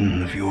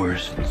mission of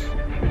yours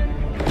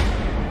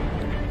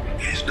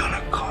is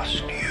gonna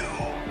cost you.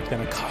 It's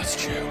gonna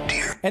cost you.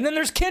 Dear. And then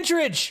there's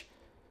Kentridge!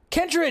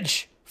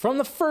 Kentridge from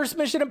the first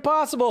Mission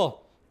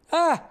Impossible.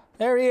 Ah,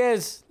 there he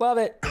is. Love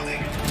it.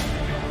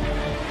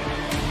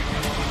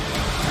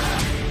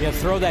 You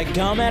throw that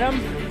gum at him?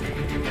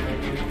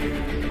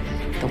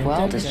 The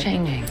world is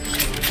changing.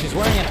 She's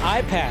wearing an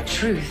eye patch.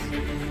 Truth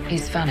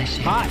is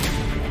vanishing. Hot.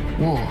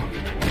 War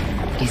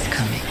is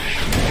coming.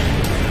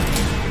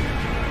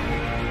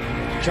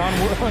 John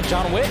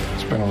Wick?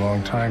 It's been a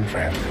long time,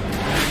 friend.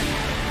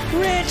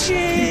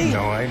 Richie!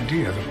 No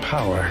idea the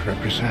power I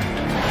represent.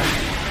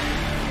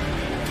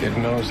 It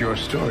knows your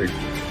story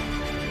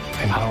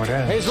and how it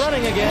ends. He's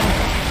running again.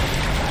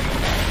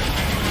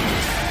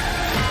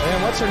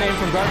 And what's her name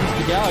from Guardians of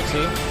the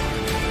Galaxy?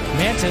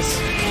 Mantis.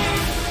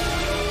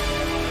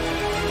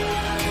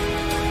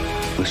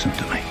 Listen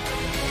to me.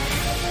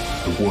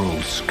 The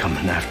world's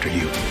coming after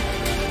you.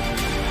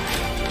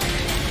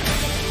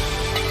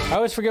 I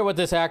always forget what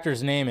this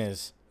actor's name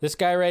is. This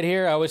guy right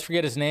here, I always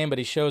forget his name, but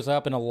he shows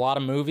up in a lot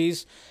of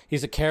movies.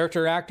 He's a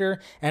character actor,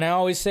 and I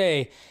always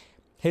say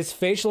his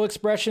facial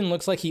expression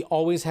looks like he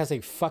always has a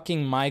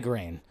fucking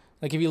migraine.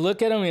 Like if you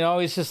look at him, he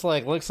always just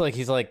like looks like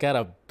he's like got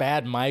a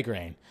bad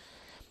migraine.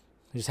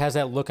 He just has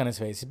that look on his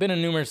face. He's been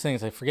in numerous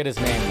things. I forget his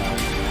name though.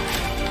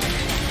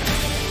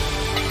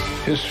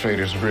 His fate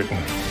is written.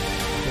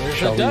 There's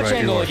the Dutch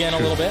angle again a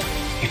little bit.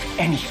 If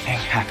anything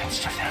happens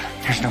to them,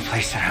 there's no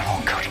place that I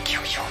won't go to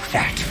kill you.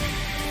 That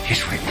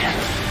is written.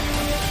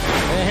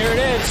 And here it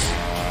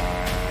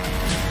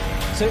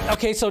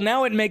is. So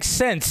now it makes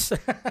sense.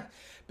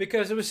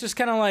 Because it was just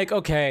kind of like,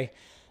 okay,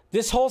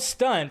 this whole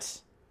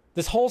stunt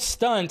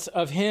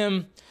of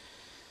him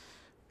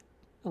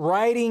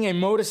riding a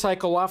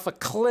motorcycle off a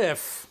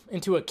cliff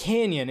into a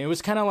canyon, it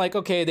was kind of like,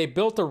 okay, they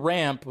built a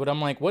ramp, but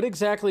I'm like, what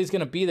exactly is going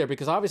to be there?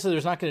 Because obviously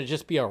there's not going to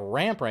just be a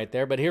ramp right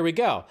there, but here we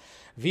go.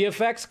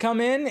 VFX come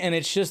in, and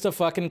it's just a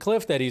fucking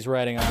cliff that he's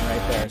riding on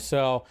right there.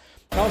 So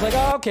I was like,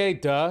 oh, okay,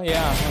 duh,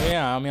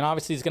 yeah. I mean,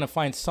 obviously he's going to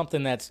find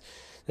something that's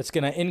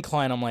going to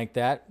incline him like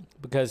that,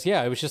 because,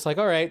 yeah, it was just like,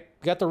 all right,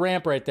 got the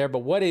ramp right there, but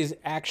what is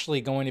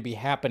actually going to be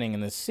happening in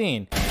this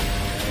scene?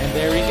 And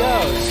there he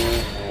goes.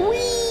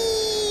 Whee!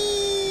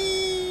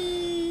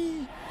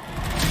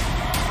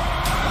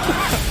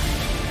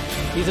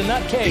 He's a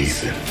nutcase.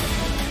 Ethan,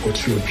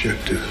 what's your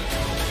objective?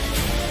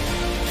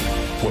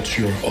 What's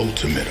your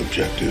ultimate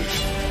objective?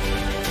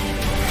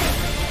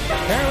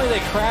 Apparently they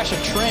crash a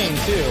train,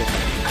 too.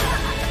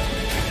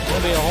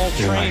 There'll be a whole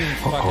Your train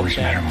life will fucking always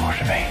thing. matter more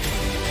to me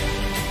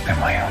than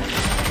my own.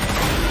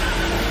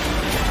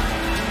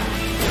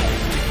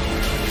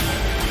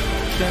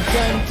 Dun,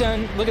 dun,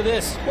 dun. Look at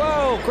this.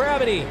 Whoa,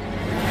 gravity.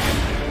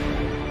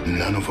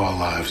 None of our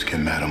lives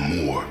can matter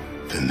more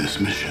than this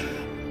mission.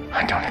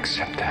 I don't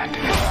accept that.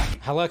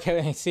 I look,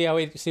 see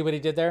what he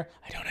did there?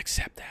 I don't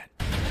accept that.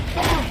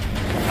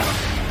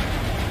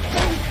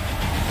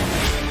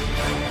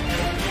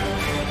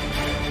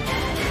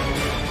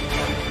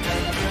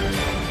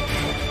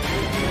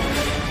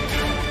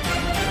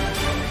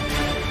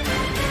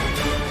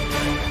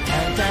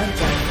 Dun, dun,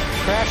 dun.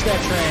 Crash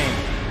that train.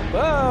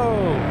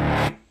 Whoa!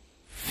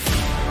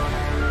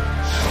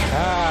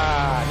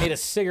 Ah, I need a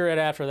cigarette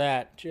after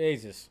that.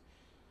 Jesus.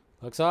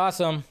 Looks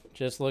awesome.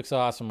 Just looks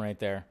awesome right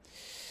there.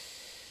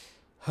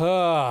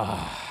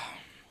 I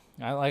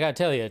gotta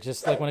tell you,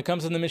 just like when it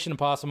comes to the Mission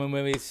Impossible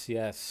movies,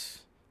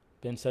 yes,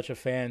 been such a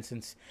fan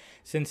since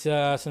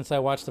I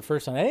watched the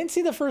first one. I didn't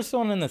see the first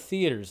one in the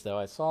theaters though.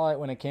 I saw it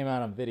when it came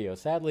out on video.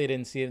 Sadly, I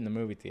didn't see it in the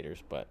movie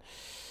theaters, but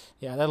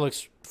yeah, that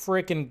looks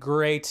freaking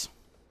great.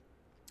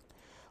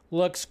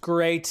 Looks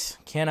great.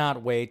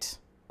 Cannot wait.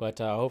 But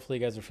hopefully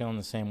you guys are feeling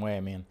the same way.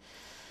 I mean,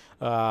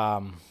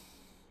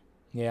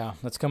 yeah,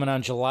 that's coming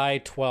on July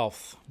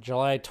 12th.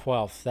 July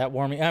 12th. That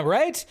warming,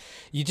 right?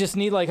 You just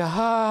need like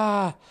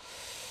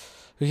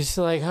you just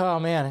like, oh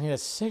man, I need a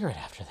cigarette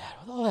after that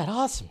with all that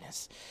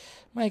awesomeness.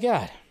 My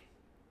God.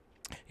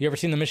 You ever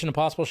seen the Mission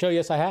Impossible show?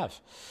 Yes, I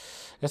have.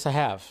 Yes, I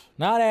have.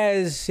 Not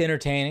as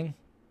entertaining,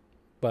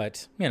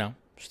 but you know,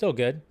 still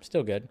good.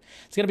 Still good.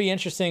 It's gonna be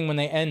interesting when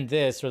they end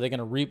this, or they're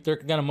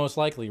gonna most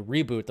likely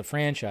reboot the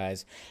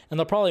franchise, and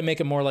they'll probably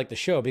make it more like the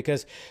show,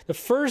 because the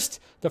first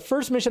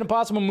Mission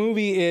Impossible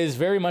movie is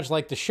very much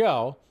like the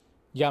show,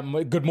 You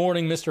got Good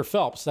Morning, Mr.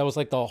 Phelps. That was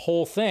like the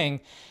whole thing.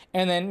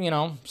 And then,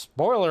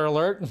 spoiler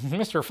alert,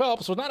 Mr.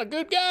 Phelps was not a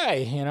good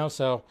guy,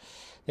 so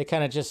they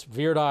kind of just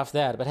veered off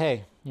that. But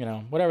hey,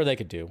 whatever they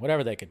could do.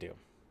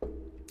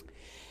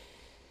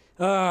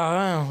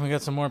 Oh, we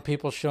got some more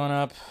people showing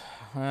up.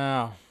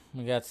 Oh,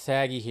 we got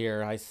Saggy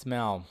here. I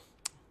smell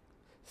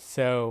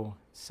so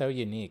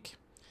unique.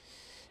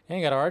 And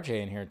you got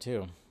RJ in here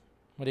too.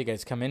 What do you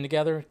guys come in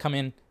together?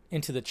 Come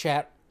into the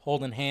chat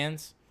holding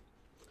hands?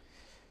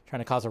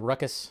 Trying to cause a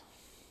ruckus?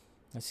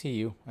 I see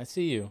you.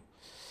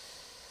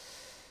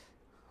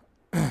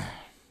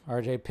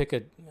 RJ, pick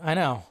a... I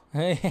know.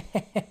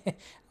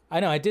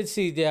 I did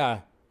see,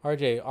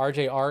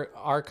 RJ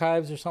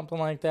Archives or something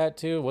like that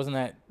too. Wasn't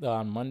that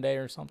on Monday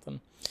or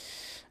something?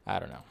 I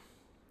don't know.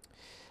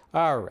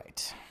 All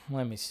right.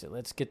 Let me see.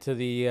 Let's get to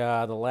the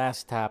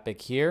last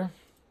topic here.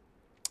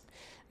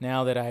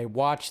 Now that I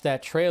watched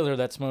that trailer,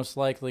 that's most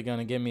likely going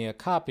to give me a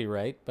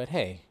copyright. But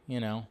hey,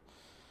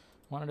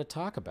 wanted to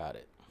talk about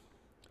it.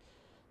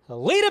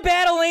 Alita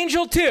Battle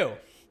Angel 2.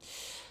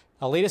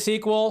 Alita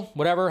sequel,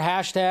 whatever,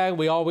 hashtag.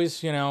 We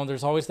always,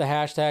 there's always the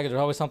hashtag. There's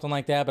always something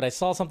like that. But I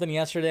saw something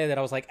yesterday that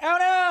I was like, oh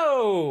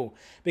no!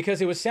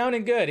 Because it was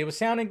sounding good.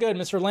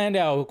 Mr.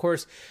 Landau, of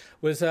course,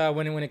 was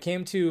when it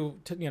came to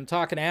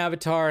talking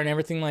Avatar and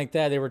everything like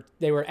that,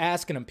 they were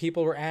asking him.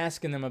 People were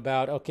asking them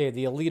about, okay,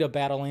 the Alita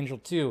Battle Angel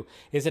 2.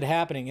 Is it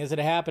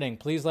happening?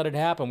 Please let it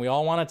happen. We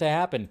all want it to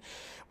happen.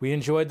 We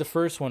enjoyed the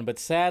first one, but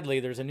sadly,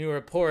 there's a new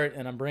report,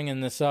 and I'm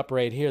bringing this up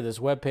right here, this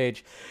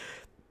webpage,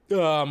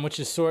 which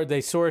is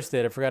they sourced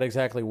it. I forgot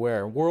exactly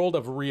where. World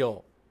of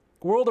Real.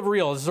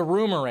 This is a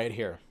rumor right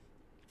here.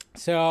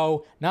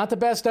 So, not the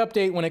best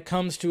update when it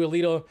comes to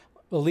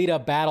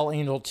Alita Battle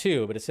Angel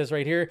 2, but it says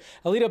right here,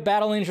 Alita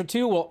Battle Angel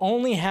 2 will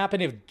only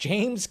happen if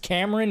James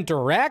Cameron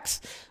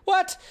directs?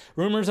 What?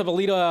 Rumors of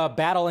Alita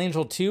Battle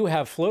Angel 2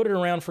 have floated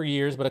around for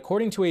years, but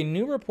according to a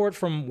new report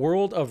from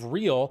World of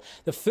Real,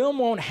 the film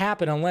won't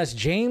happen unless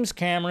James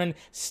Cameron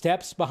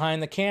steps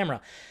behind the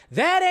camera.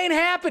 That ain't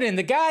happening.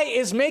 The guy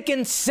is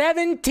making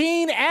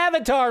 17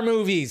 Avatar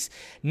movies.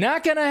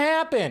 Not gonna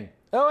happen.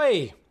 Oh,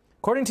 hey.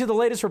 According to the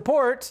latest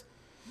report,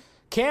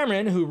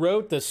 Cameron, who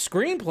wrote the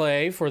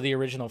screenplay for the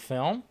original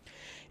film,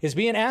 is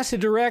being asked to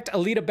direct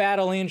Alita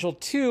Battle Angel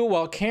 2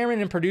 while Cameron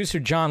and producer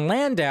John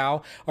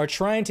Landau are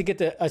trying to get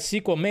a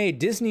sequel made.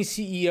 Disney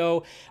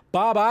CEO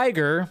Bob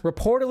Iger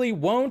reportedly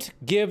won't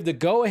give the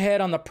go-ahead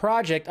on the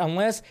project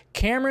unless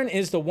Cameron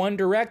is the one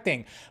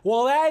directing.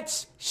 Well,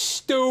 that's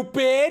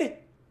stupid.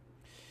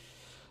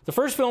 The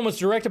first film was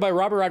directed by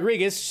Robert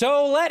Rodriguez,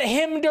 so let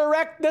him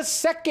direct the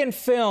second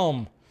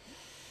film.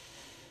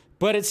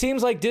 But it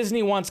seems like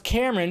Disney wants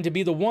Cameron to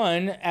be the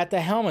one at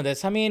the helm of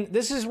this. I mean,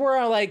 this is where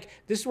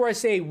I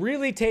say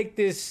really take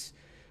this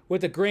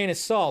with a grain of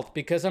salt,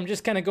 because I'm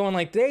just kind of going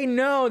like, they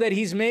know that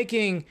he's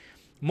making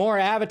more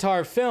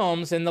Avatar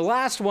films, and the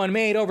last one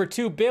made over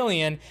 $2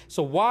 billion.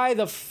 So why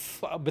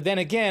but then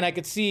again, I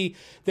could see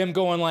them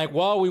going like,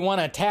 well, we want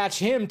to attach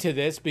him to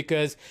this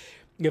because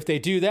if they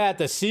do that,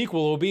 the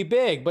sequel will be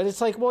big. But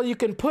it's like, well, you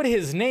can put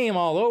his name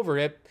all over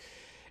it.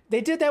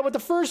 They did that with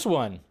the first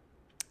one.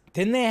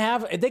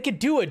 They could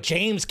do a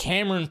James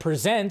Cameron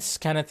Presents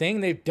kind of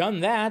thing. They've done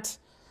that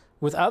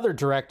with other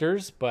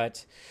directors,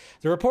 but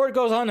the report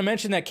goes on to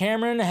mention that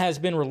Cameron has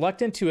been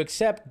reluctant to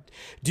accept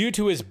due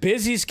to his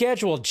busy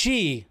schedule.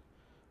 Gee,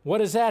 what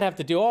does that have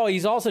to do? Oh,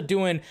 he's also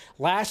doing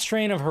Last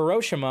Train of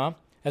Hiroshima,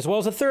 as well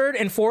as a third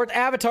and fourth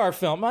Avatar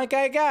film. My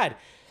guy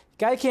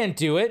can't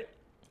do it.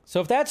 So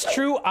if that's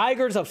true,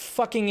 Iger's a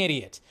fucking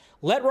idiot.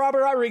 Let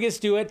Robert Rodriguez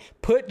do it.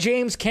 Put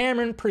James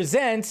Cameron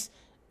Presents,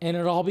 and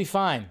it'll all be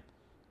fine.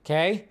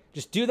 Okay?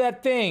 Just do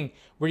that thing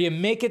where you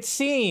make it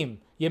seem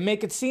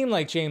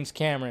like James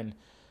Cameron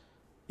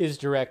is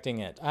directing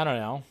it. I don't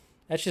know.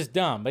 That's just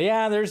dumb. But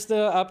yeah, there's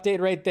the update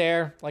right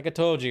there. Like I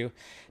told you.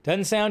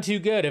 Doesn't sound too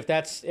good if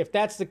that's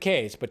the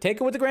case. But take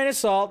it with a grain of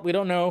salt. We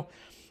don't know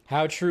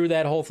how true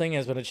that whole thing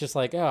is, but it's just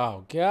like,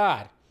 oh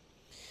God.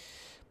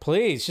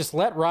 Please, just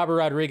let Robert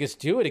Rodriguez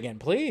do it again.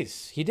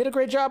 Please. He did a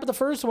great job with the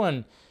first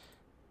one.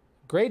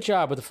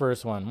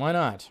 Why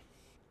not?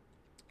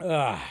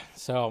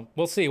 So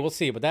we'll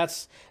see. But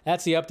that's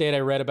the update I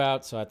read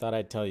about, so I thought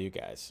I'd tell you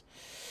guys.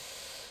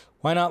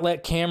 Why not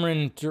let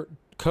Cameron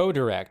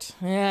co-direct?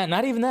 Yeah,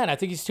 not even that. I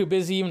think he's too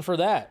busy even for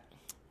that.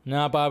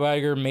 No, Bob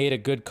Iger made a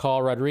good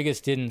call. Rodriguez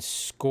didn't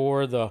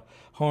score the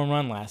home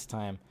run last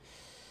time.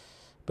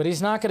 But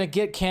he's not going to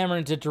get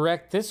Cameron to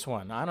direct this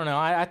one. I don't know.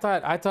 I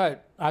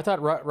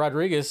thought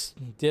Rodriguez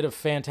did a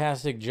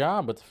fantastic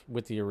job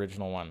with the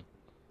original one.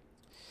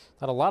 I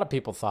thought a lot of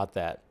people thought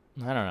that.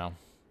 I don't know.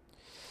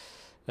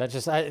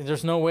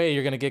 There's no way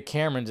you're gonna get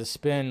Cameron to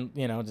spend,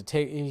 to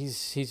take.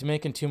 He's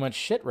making too much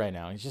shit right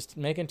now. He's just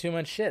making too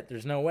much shit.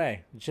 There's no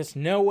way. Just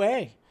no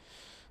way.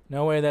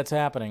 No way that's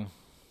happening.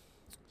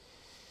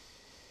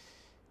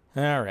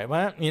 All right.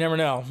 Well, you never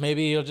know.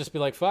 Maybe he'll just be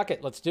like, "Fuck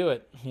it, let's do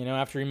it."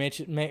 After he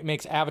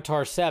makes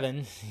Avatar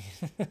 7,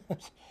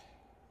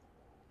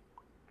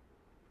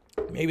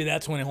 maybe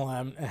that's when he'll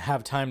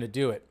have time to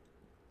do it.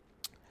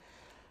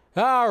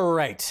 All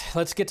right,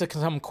 let's get to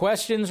some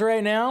questions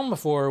right now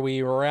before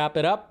we wrap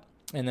it up.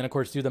 And then, of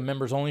course, do the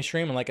members only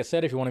stream. And like I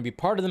said, if you want to be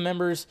part of the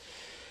members,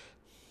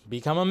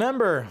 become a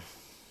member.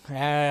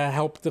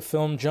 Help the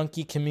Film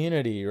Junkie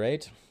community,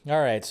 right?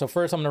 All right, so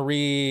first I'm going to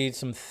read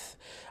some...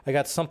 I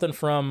got something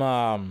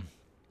from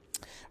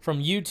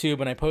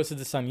YouTube, and I posted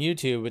this on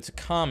YouTube. It's a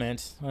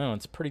comment. I don't know,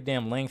 it's pretty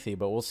damn lengthy,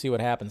 but we'll see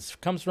what happens.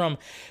 It comes from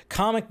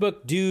Comic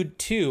Book Dude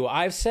 2.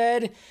 I've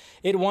said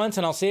it once,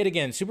 and I'll say it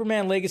again.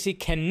 Superman Legacy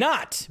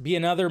cannot be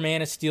another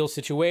Man of Steel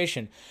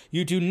situation.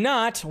 You do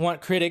not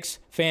want critics,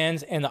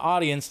 fans, and the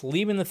audience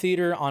leaving the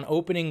theater on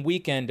opening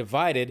weekend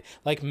divided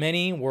like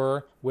many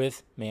were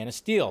with Man of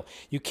Steel.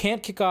 You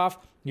can't kick off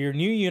your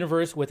new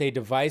universe with a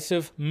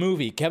divisive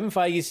movie. Kevin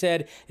Feige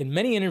said in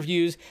many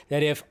interviews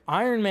that if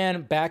Iron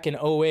Man back in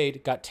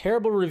 2008 got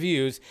terrible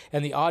reviews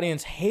and the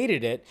audience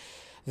hated it,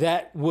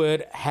 that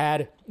would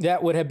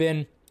have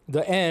been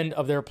the end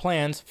of their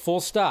plans,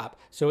 full stop.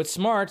 So it's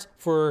smart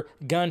for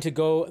Gunn to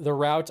go the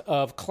route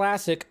of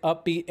classic,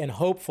 upbeat, and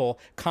hopeful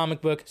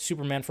comic book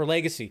Superman for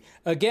Legacy.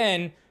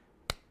 Again,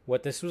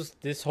 what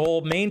this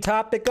whole main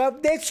topic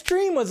of this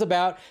stream was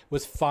about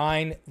was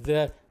find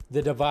the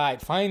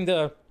divide, find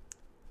the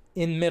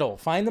middle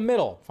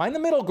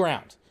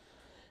ground.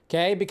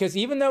 Okay? Because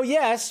even though,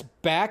 yes,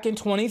 back in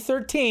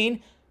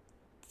 2013,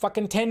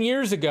 fucking 10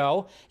 years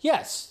ago,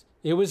 yes,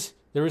 there was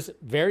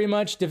very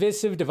much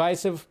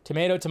divisive,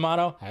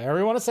 tomato, however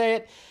you want to say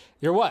it,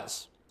 there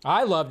was.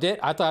 I loved it.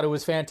 I thought it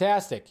was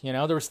fantastic. You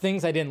know, there was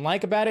things I didn't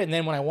like about it, and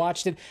then when I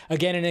watched it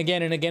again and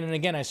again and again and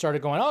again, I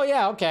started going, oh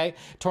yeah, okay,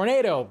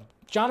 Tornado,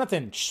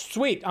 Jonathan,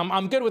 sweet,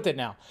 I'm good with it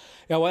now.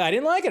 You know, well, I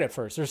didn't like it at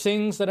first. There's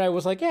things that I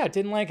was like, yeah, I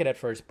didn't like it at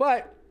first,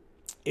 but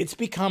it's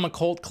become a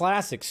cult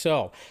classic.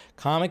 So,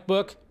 Comic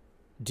Book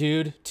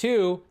Dude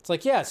 2, it's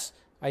like, yes,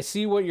 I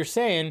see what you're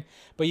saying,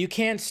 but you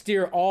can't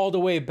steer all the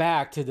way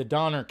back to the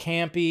Donner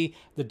campy,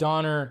 the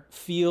Donner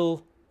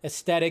feel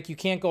aesthetic. You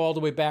can't go all the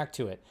way back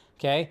to it,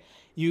 okay?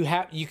 You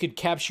could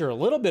capture a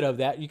little bit of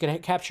that. You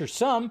could capture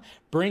some,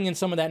 bring in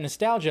some of that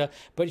nostalgia,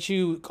 but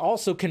you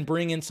also can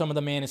bring in some of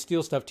the Man of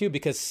Steel stuff too,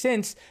 because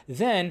since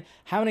then,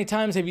 how many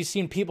times have you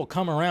seen people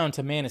come around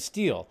to Man of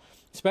Steel?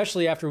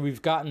 Especially after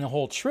we've gotten the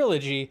whole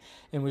trilogy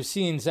and we've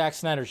seen Zack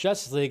Snyder's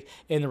Justice League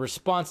and the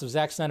response of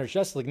Zack Snyder's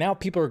Justice League. Now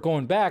people are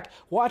going back,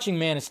 watching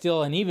Man of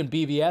Steel and even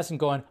BVS and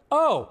going,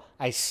 oh,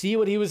 I see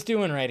what he was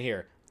doing right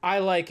here. I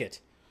like it.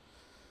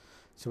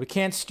 So we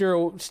can't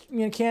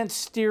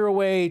steer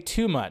away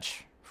too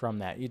much from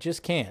that. You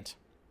just can't.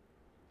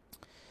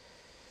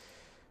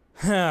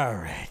 All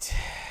right.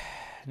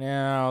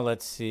 Now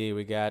let's see.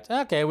 We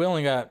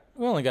only got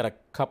a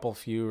couple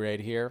few right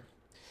here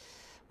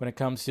when it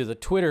comes to the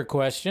Twitter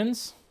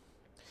questions.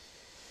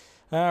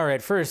 All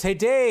right, first, hey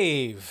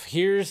Dave,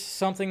 here's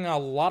something a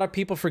lot of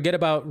people forget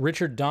about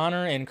Richard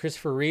Donner and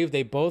Christopher Reeve.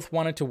 They both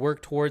wanted to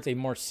work towards a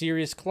more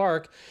serious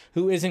Clark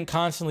who isn't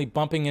constantly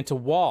bumping into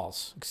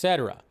walls,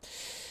 etc.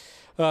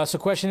 So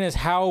question is,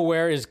 how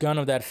aware is Gunn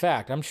of that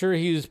fact? I'm sure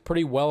he's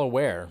pretty well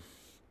aware.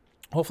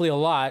 Hopefully a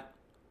lot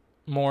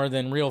more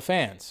than real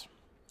fans.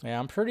 Yeah,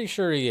 I'm pretty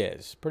sure he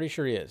is.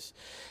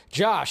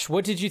 Josh,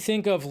 what did you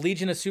think of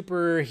Legion of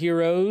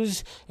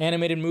Superheroes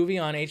animated movie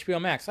on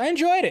HBO Max? I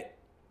enjoyed it.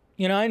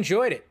 It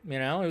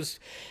was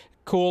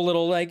cool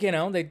little,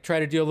 they try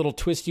to do a little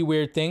twisty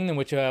weird thing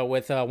with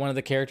one of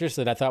the characters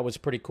that I thought was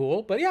pretty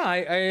cool. But yeah,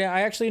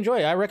 I actually enjoy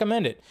it. I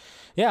recommend it.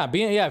 Yeah,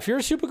 if you're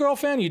a Supergirl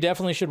fan, you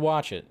definitely should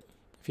watch it.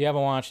 If you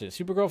haven't watched it,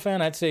 Supergirl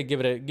fan, I'd say give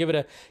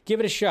it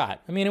a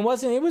shot. I mean, it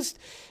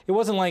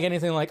wasn't like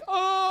anything like,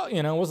 oh,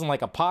 it wasn't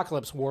like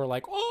Apocalypse War,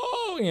 like,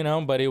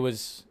 oh, but it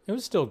was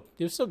still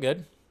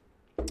good.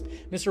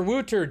 Mr.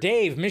 Wooter,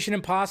 Dave, Mission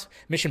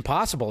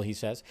Impossible, he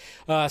says.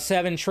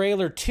 7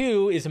 trailer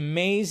 2 is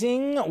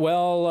amazing.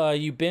 Well,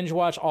 you binge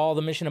watch all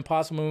the Mission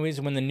Impossible movies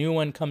when the new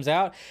one comes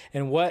out.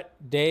 And what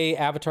day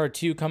Avatar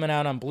 2 coming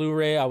out on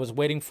Blu-ray? I was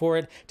waiting for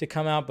it to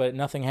come out, but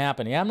nothing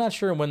happened. Yeah, I'm not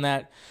sure when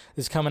that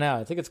is coming out.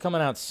 I think it's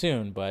coming out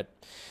soon, but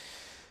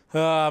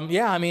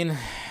yeah, I mean,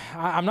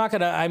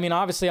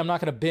 obviously I'm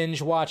not gonna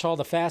binge watch all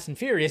the Fast and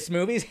Furious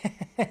movies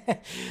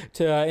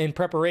in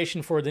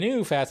preparation for the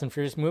new Fast and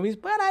Furious movies,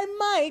 but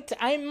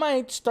I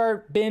might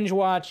start binge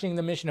watching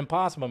the Mission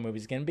Impossible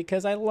movies again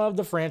because I love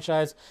the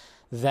franchise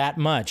that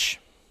much.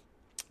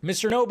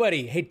 Mr.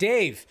 Nobody, hey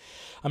Dave,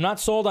 I'm not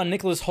sold on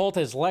Nicholas Hoult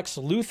as Lex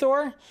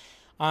Luthor.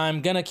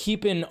 I'm gonna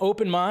keep an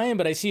open mind,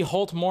 but I see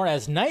Hoult more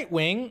as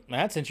Nightwing.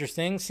 That's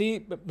interesting.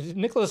 See,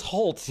 Nicholas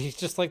Hoult,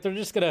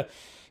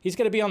 he's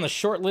gonna be on the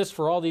short list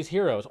for all these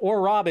heroes. Or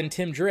Robin,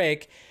 Tim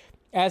Drake,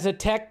 as a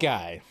tech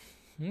guy.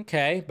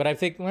 Okay, but I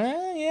think,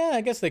 yeah,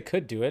 I guess they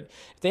could do it.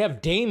 They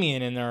have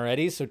Damian in there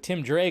already, so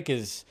Tim Drake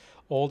is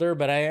older,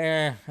 but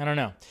I don't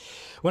know.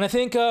 When I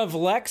think of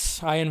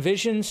Lex, I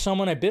envision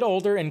someone a bit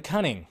older and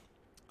cunning.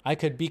 I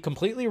could be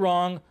completely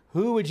wrong.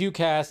 Who would you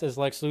cast as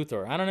Lex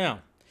Luthor? I don't know.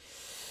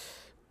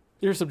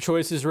 There's some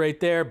choices right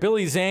there.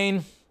 Billy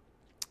Zane.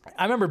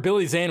 I remember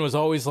Billy Zane was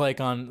always like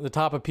on the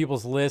top of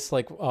people's lists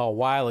like a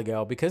while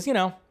ago because,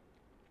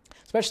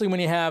 especially when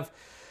you have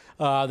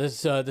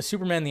the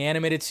Superman the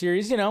animated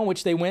series,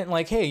 which they went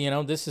like,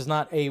 hey, this is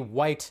not a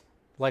white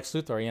Lex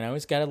Luthor,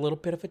 he's got a little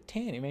bit of a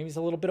tan. Maybe he's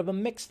a little bit of a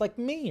mix like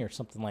me or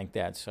something like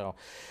that. So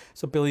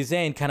Billy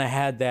Zane kind of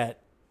had that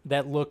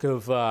look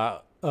of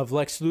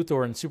Lex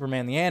Luthor in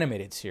Superman the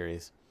animated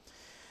series.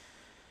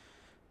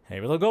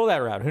 Maybe they'll go that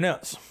route. Who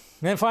knows?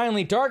 And then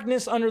finally,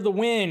 Darkness Under the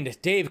Wind.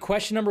 Dave,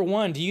 question number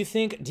 1. Do you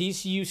think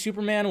DCU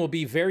Superman will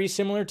be very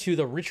similar to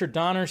the Richard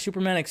Donner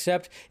Superman,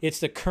 except it's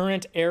the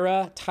current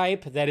era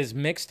type that is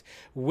mixed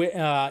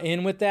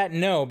in with that?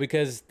 No,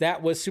 because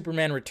that was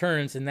Superman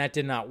Returns, and that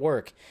did not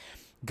work.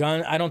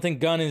 I don't think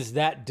Gunn is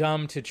that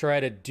dumb to try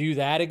to do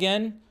that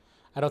again.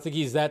 I don't think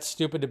he's that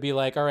stupid to be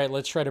like, all right,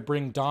 let's try to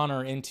bring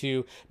Donner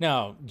into...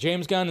 No,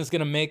 James Gunn is going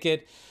to make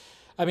it...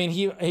 I mean,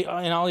 he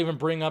and I'll even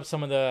bring up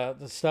some of the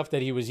stuff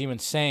that he was even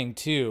saying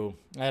too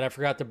that I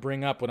forgot to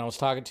bring up when I was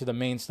talking to the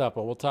main stuff.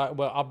 But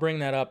I'll bring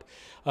that up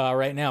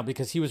right now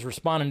because he was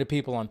responding to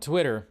people on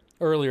Twitter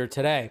earlier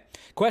today.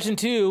 Question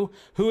 2: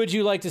 who would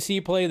you like to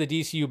see play the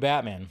DCU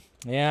Batman?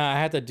 Yeah, I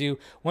had to do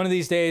one of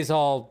these days.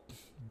 I'll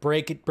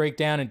break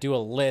down and do a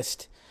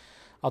list.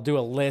 I'll do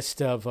a list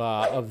of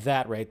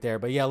that right there.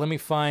 But yeah, let me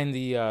find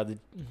the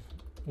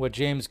what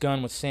James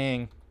Gunn was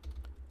saying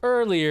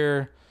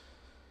earlier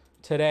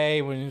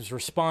today when he was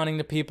responding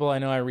to people. I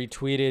know I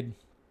retweeted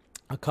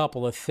a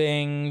couple of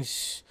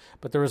things,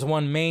 but there was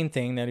one main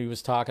thing that he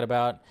was talking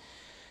about,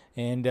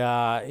 and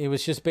it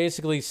was just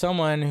basically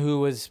someone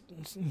who was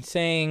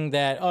saying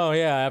that, oh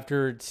yeah,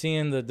 after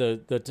seeing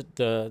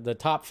the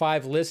top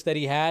 5 list that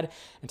he had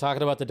and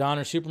talking about the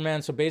Donner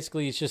Superman, so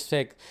basically he's just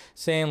like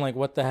saying like,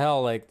 what the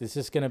hell, like is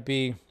this gonna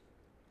be?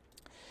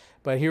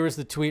 But here was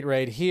the tweet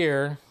right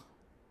here.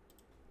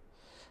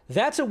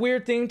 That's a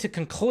weird thing to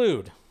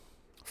conclude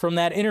from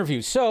that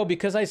interview. So,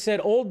 because I said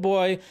Old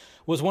Boy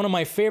was one of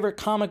my favorite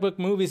comic book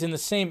movies in the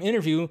same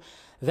interview,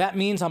 that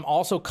means I'm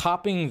also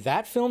copying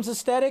that film's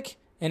aesthetic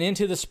and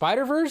Into the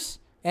Spider-Verse?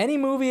 Any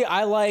movie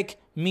I like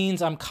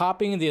means I'm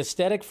copying the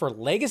aesthetic for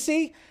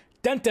Legacy?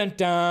 Dun dun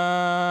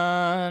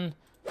dun!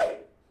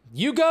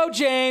 You go,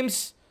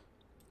 James!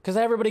 Because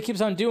everybody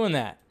keeps on doing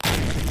that.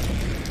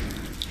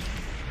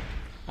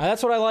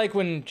 That's what I like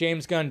when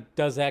James Gunn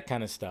does that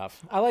kind of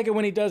stuff. I like it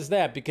when he does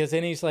that because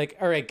then he's like,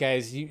 all right,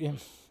 guys,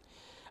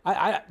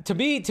 to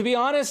be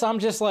honest, I'm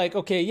just like,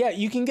 okay, yeah,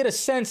 you can get a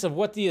sense of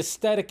what the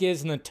aesthetic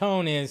is and the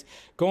tone is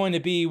going to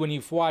be when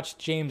you've watched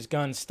James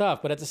Gunn's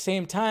stuff. But at the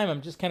same time,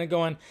 I'm just kind of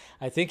going,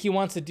 I think he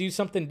wants to do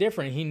something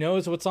different. He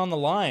knows what's on the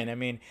line. I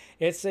mean,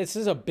 this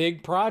is a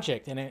big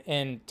project.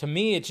 And to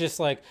me, it's just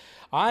like,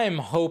 I'm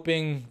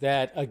hoping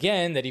that,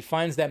 again, that he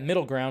finds that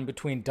middle ground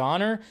between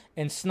Donner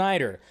and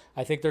Snyder.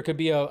 I think there could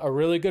be a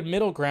really good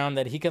middle ground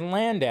that he can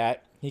land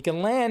at. He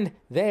can land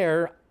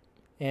there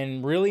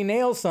and really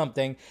nail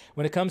something.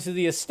 When it comes to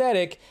the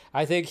aesthetic,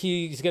 I think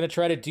he's going to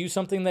try to do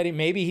something that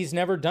he's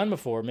never done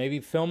before. Maybe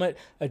film it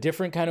a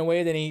different kind of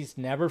way than he's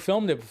never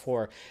filmed it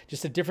before.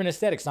 Just a different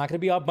aesthetic. It's not going to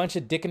be a bunch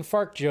of dick and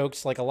fart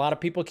jokes like a lot of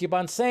people keep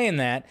on saying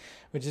that,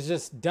 which is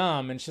just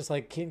dumb. And it's just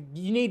like,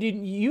 you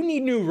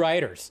need new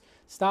writers.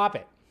 Stop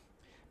it.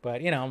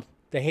 But,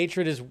 the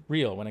hatred is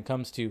real when it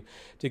comes to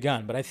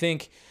Gunn. But I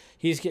think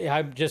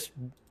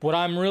what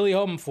I'm really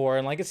hoping for,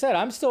 and like I said,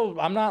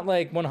 I'm not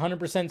like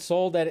 100%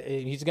 sold that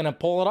he's going to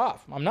pull it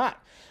off. I'm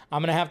not.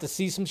 I'm going to have to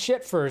see some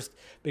shit first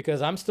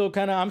because I'm still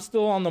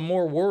on the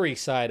more worry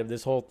side of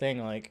this whole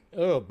thing. Like,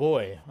 oh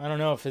boy, I don't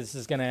know if this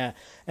is going to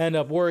end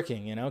up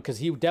working, because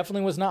he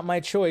definitely was not my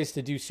choice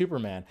to do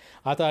Superman.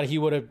 I thought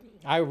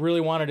I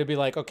really wanted to be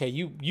like, okay,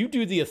 you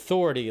do the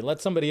Authority,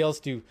 let somebody else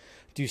do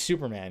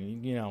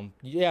Superman.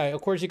 Yeah,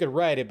 of course you could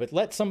write it, but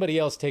let somebody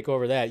else take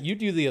over that. You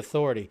do the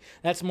Authority.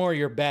 That's more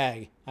your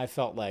bag, I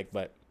felt like,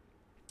 but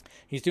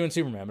he's doing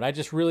Superman. But I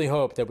just really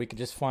hope that we could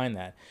just find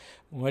that.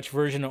 Which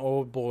version of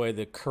Old Boy,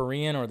 the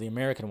Korean or the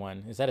American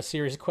one? Is that a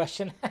serious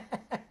question?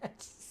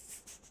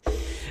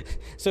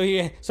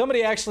 So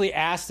somebody actually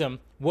asked him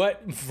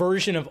what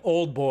version of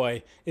Old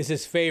Boy is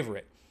his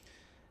favorite.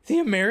 The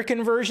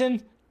American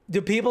version?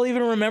 Do people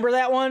even remember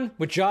that one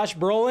with Josh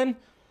Brolin?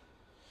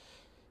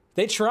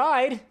 They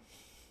tried,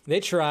 but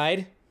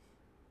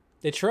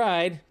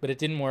it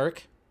didn't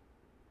work.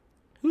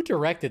 Who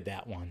directed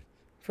that one?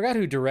 I forgot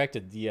who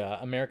directed the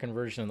American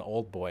version of the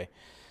Old Boy.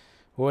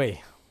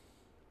 Boy.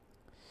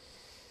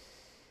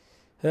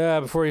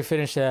 Before you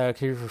finish that,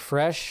 can you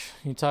refresh?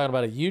 You talking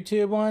about a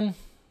YouTube one?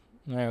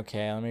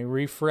 Okay, let me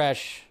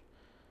refresh.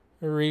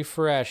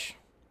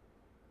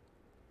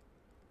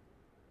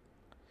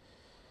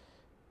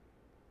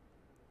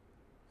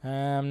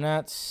 I'm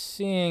not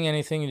seeing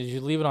anything. Did you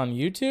leave it on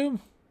YouTube?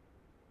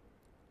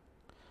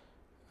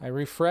 I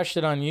refreshed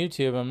it on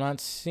YouTube. I'm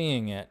not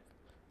seeing it.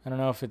 I don't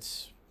know if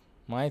it's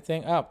my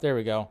thing. Oh, there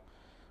we go.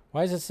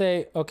 Why does it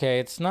say... Okay,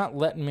 it's not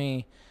letting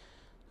me...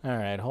 All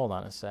right, hold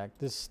on a sec.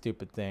 This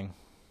stupid thing.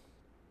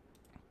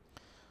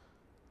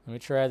 Let me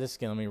try this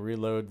again. Let me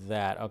reload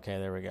that. Okay,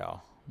 there we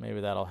go.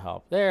 Maybe that'll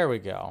help. There we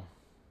go.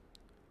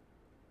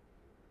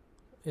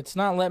 It's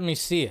not letting me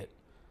see it.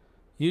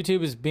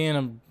 YouTube is being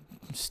a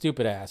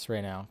stupid ass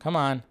right now. Come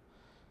on.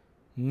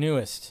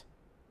 Newest.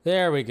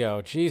 There we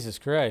go. Jesus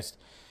Christ.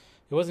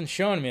 It wasn't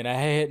showing me, and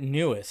I hit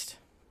newest.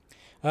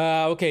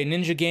 Okay,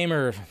 Ninja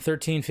Gamer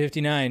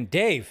 1359.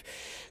 Dave,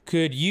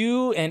 could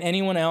you and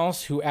anyone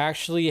else who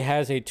actually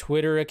has a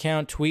Twitter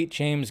account tweet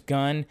James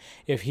Gunn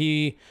if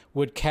he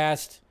would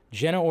cast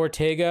Jenna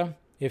Ortega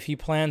if he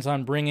plans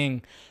on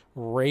bringing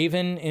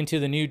Raven into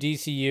the new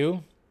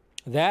DCU?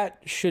 That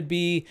should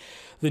be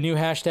the new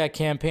hashtag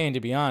campaign, to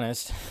be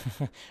honest.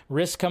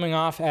 Risk coming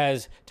off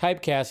as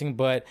typecasting,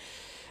 but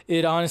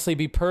it'd honestly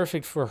be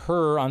perfect for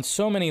her on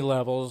so many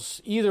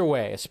levels. Either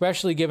way,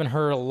 especially given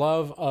her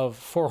love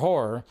for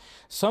horror.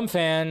 Some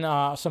fan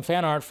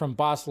art from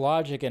Boss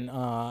Logic and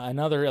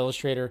another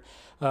illustrator.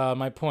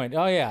 My point.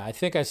 Oh yeah, I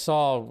think I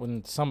saw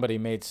when somebody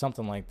made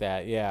something like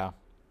that. Yeah.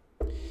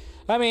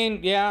 I mean,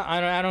 yeah,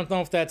 I don't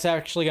know if that's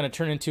actually going to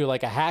turn into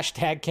like a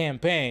hashtag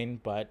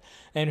campaign,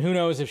 and who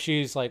knows if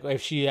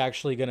she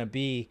actually going to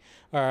be,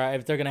 or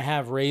if they're going to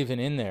have Raven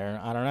in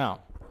there. I don't know.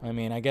 I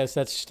mean, I guess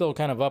that's still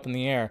kind of up in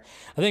the air.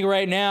 I think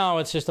right now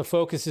it's just the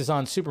focus is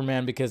on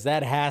Superman because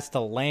that has to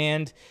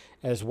land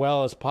as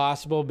well as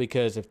possible,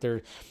 because if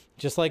they're,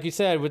 just like you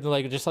said,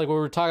 just like what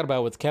we were talking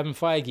about with Kevin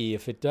Feige,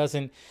 if it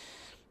doesn't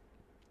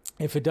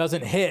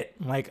hit,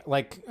 like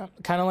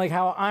kind of like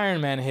how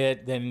Iron Man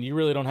hit, then you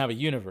really don't have a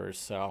universe.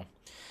 So,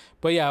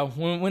 but yeah,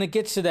 when it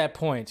gets to that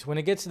point,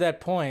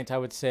 I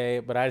would say,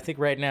 but I think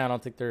right now, I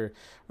don't think there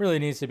really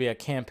needs to be a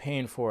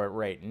campaign for it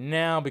right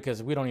now,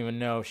 because we don't even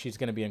know if she's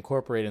going to be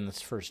incorporated in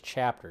this first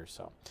chapter.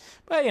 So,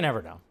 but you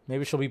never know.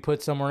 Maybe she'll be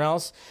put somewhere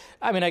else.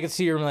 I mean, I could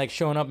see her like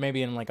showing up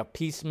maybe in like a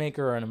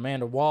Peacemaker or an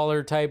Amanda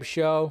Waller type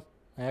show.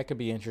 That could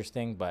be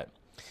interesting, but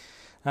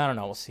I don't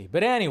know. We'll see.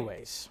 But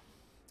anyways,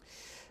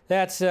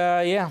 that's,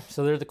 yeah,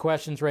 so there's the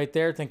questions right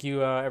there. Thank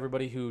you,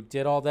 everybody who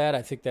did all that.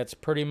 I think that's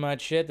pretty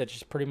much it. That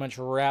just pretty much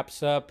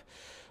wraps up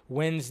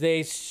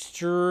Wednesday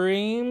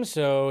stream.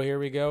 So here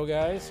we go,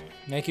 guys.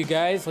 Thank you,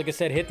 guys. Like I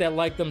said, hit that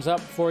like, thumbs up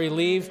before you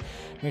leave.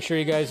 Make sure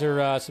you guys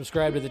are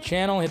subscribed to the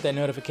channel. Hit that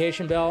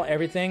notification bell,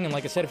 everything. And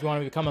like I said, if you want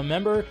to become a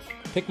member,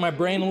 pick my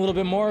brain a little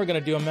bit more. We're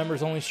going to do a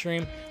members-only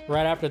stream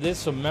right after this.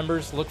 So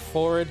members, look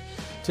forward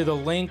to the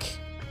link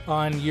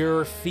on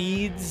your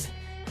feeds.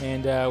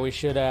 And we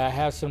should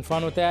have some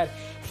fun with that.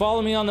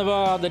 Follow me on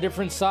the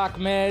different sock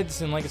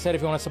meds. And like I said,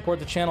 if you want to support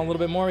the channel a little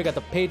bit more, we got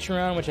the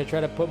Patreon, which I try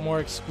to put more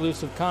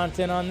exclusive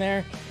content on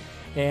there.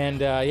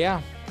 And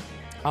yeah,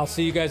 I'll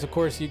see you guys. Of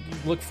course, you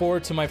look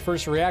forward to my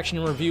first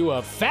reaction review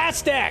of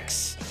Fast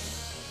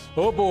X.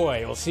 Oh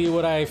boy, we'll see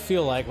what I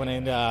feel like when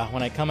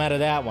I come out of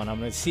that one. I'm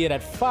going to see it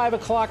at 5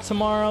 o'clock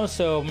tomorrow.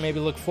 So maybe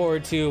look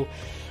forward to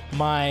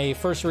my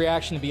first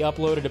reaction to be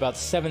uploaded about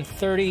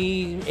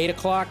 7:30, 8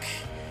 o'clock.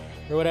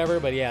 Or whatever,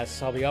 but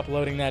yes, I'll be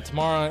uploading that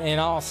tomorrow,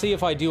 and I'll see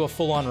if I do a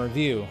full-on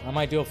review. I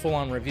might do a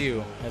full-on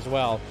review as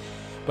well,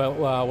 but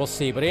we'll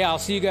see. But yeah, I'll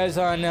see you guys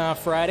on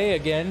Friday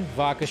again.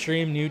 Vodka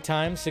stream, new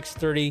time,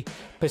 6:30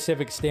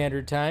 Pacific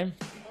Standard Time.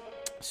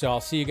 So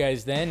I'll see you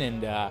guys then,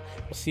 and we'll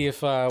see if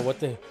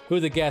who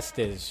the guest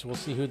is. We'll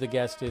see who the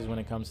guest is when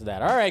it comes to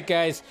that. All right,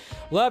 guys,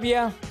 love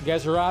ya. You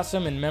guys are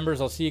awesome, and members,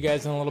 I'll see you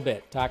guys in a little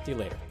bit. Talk to you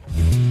later.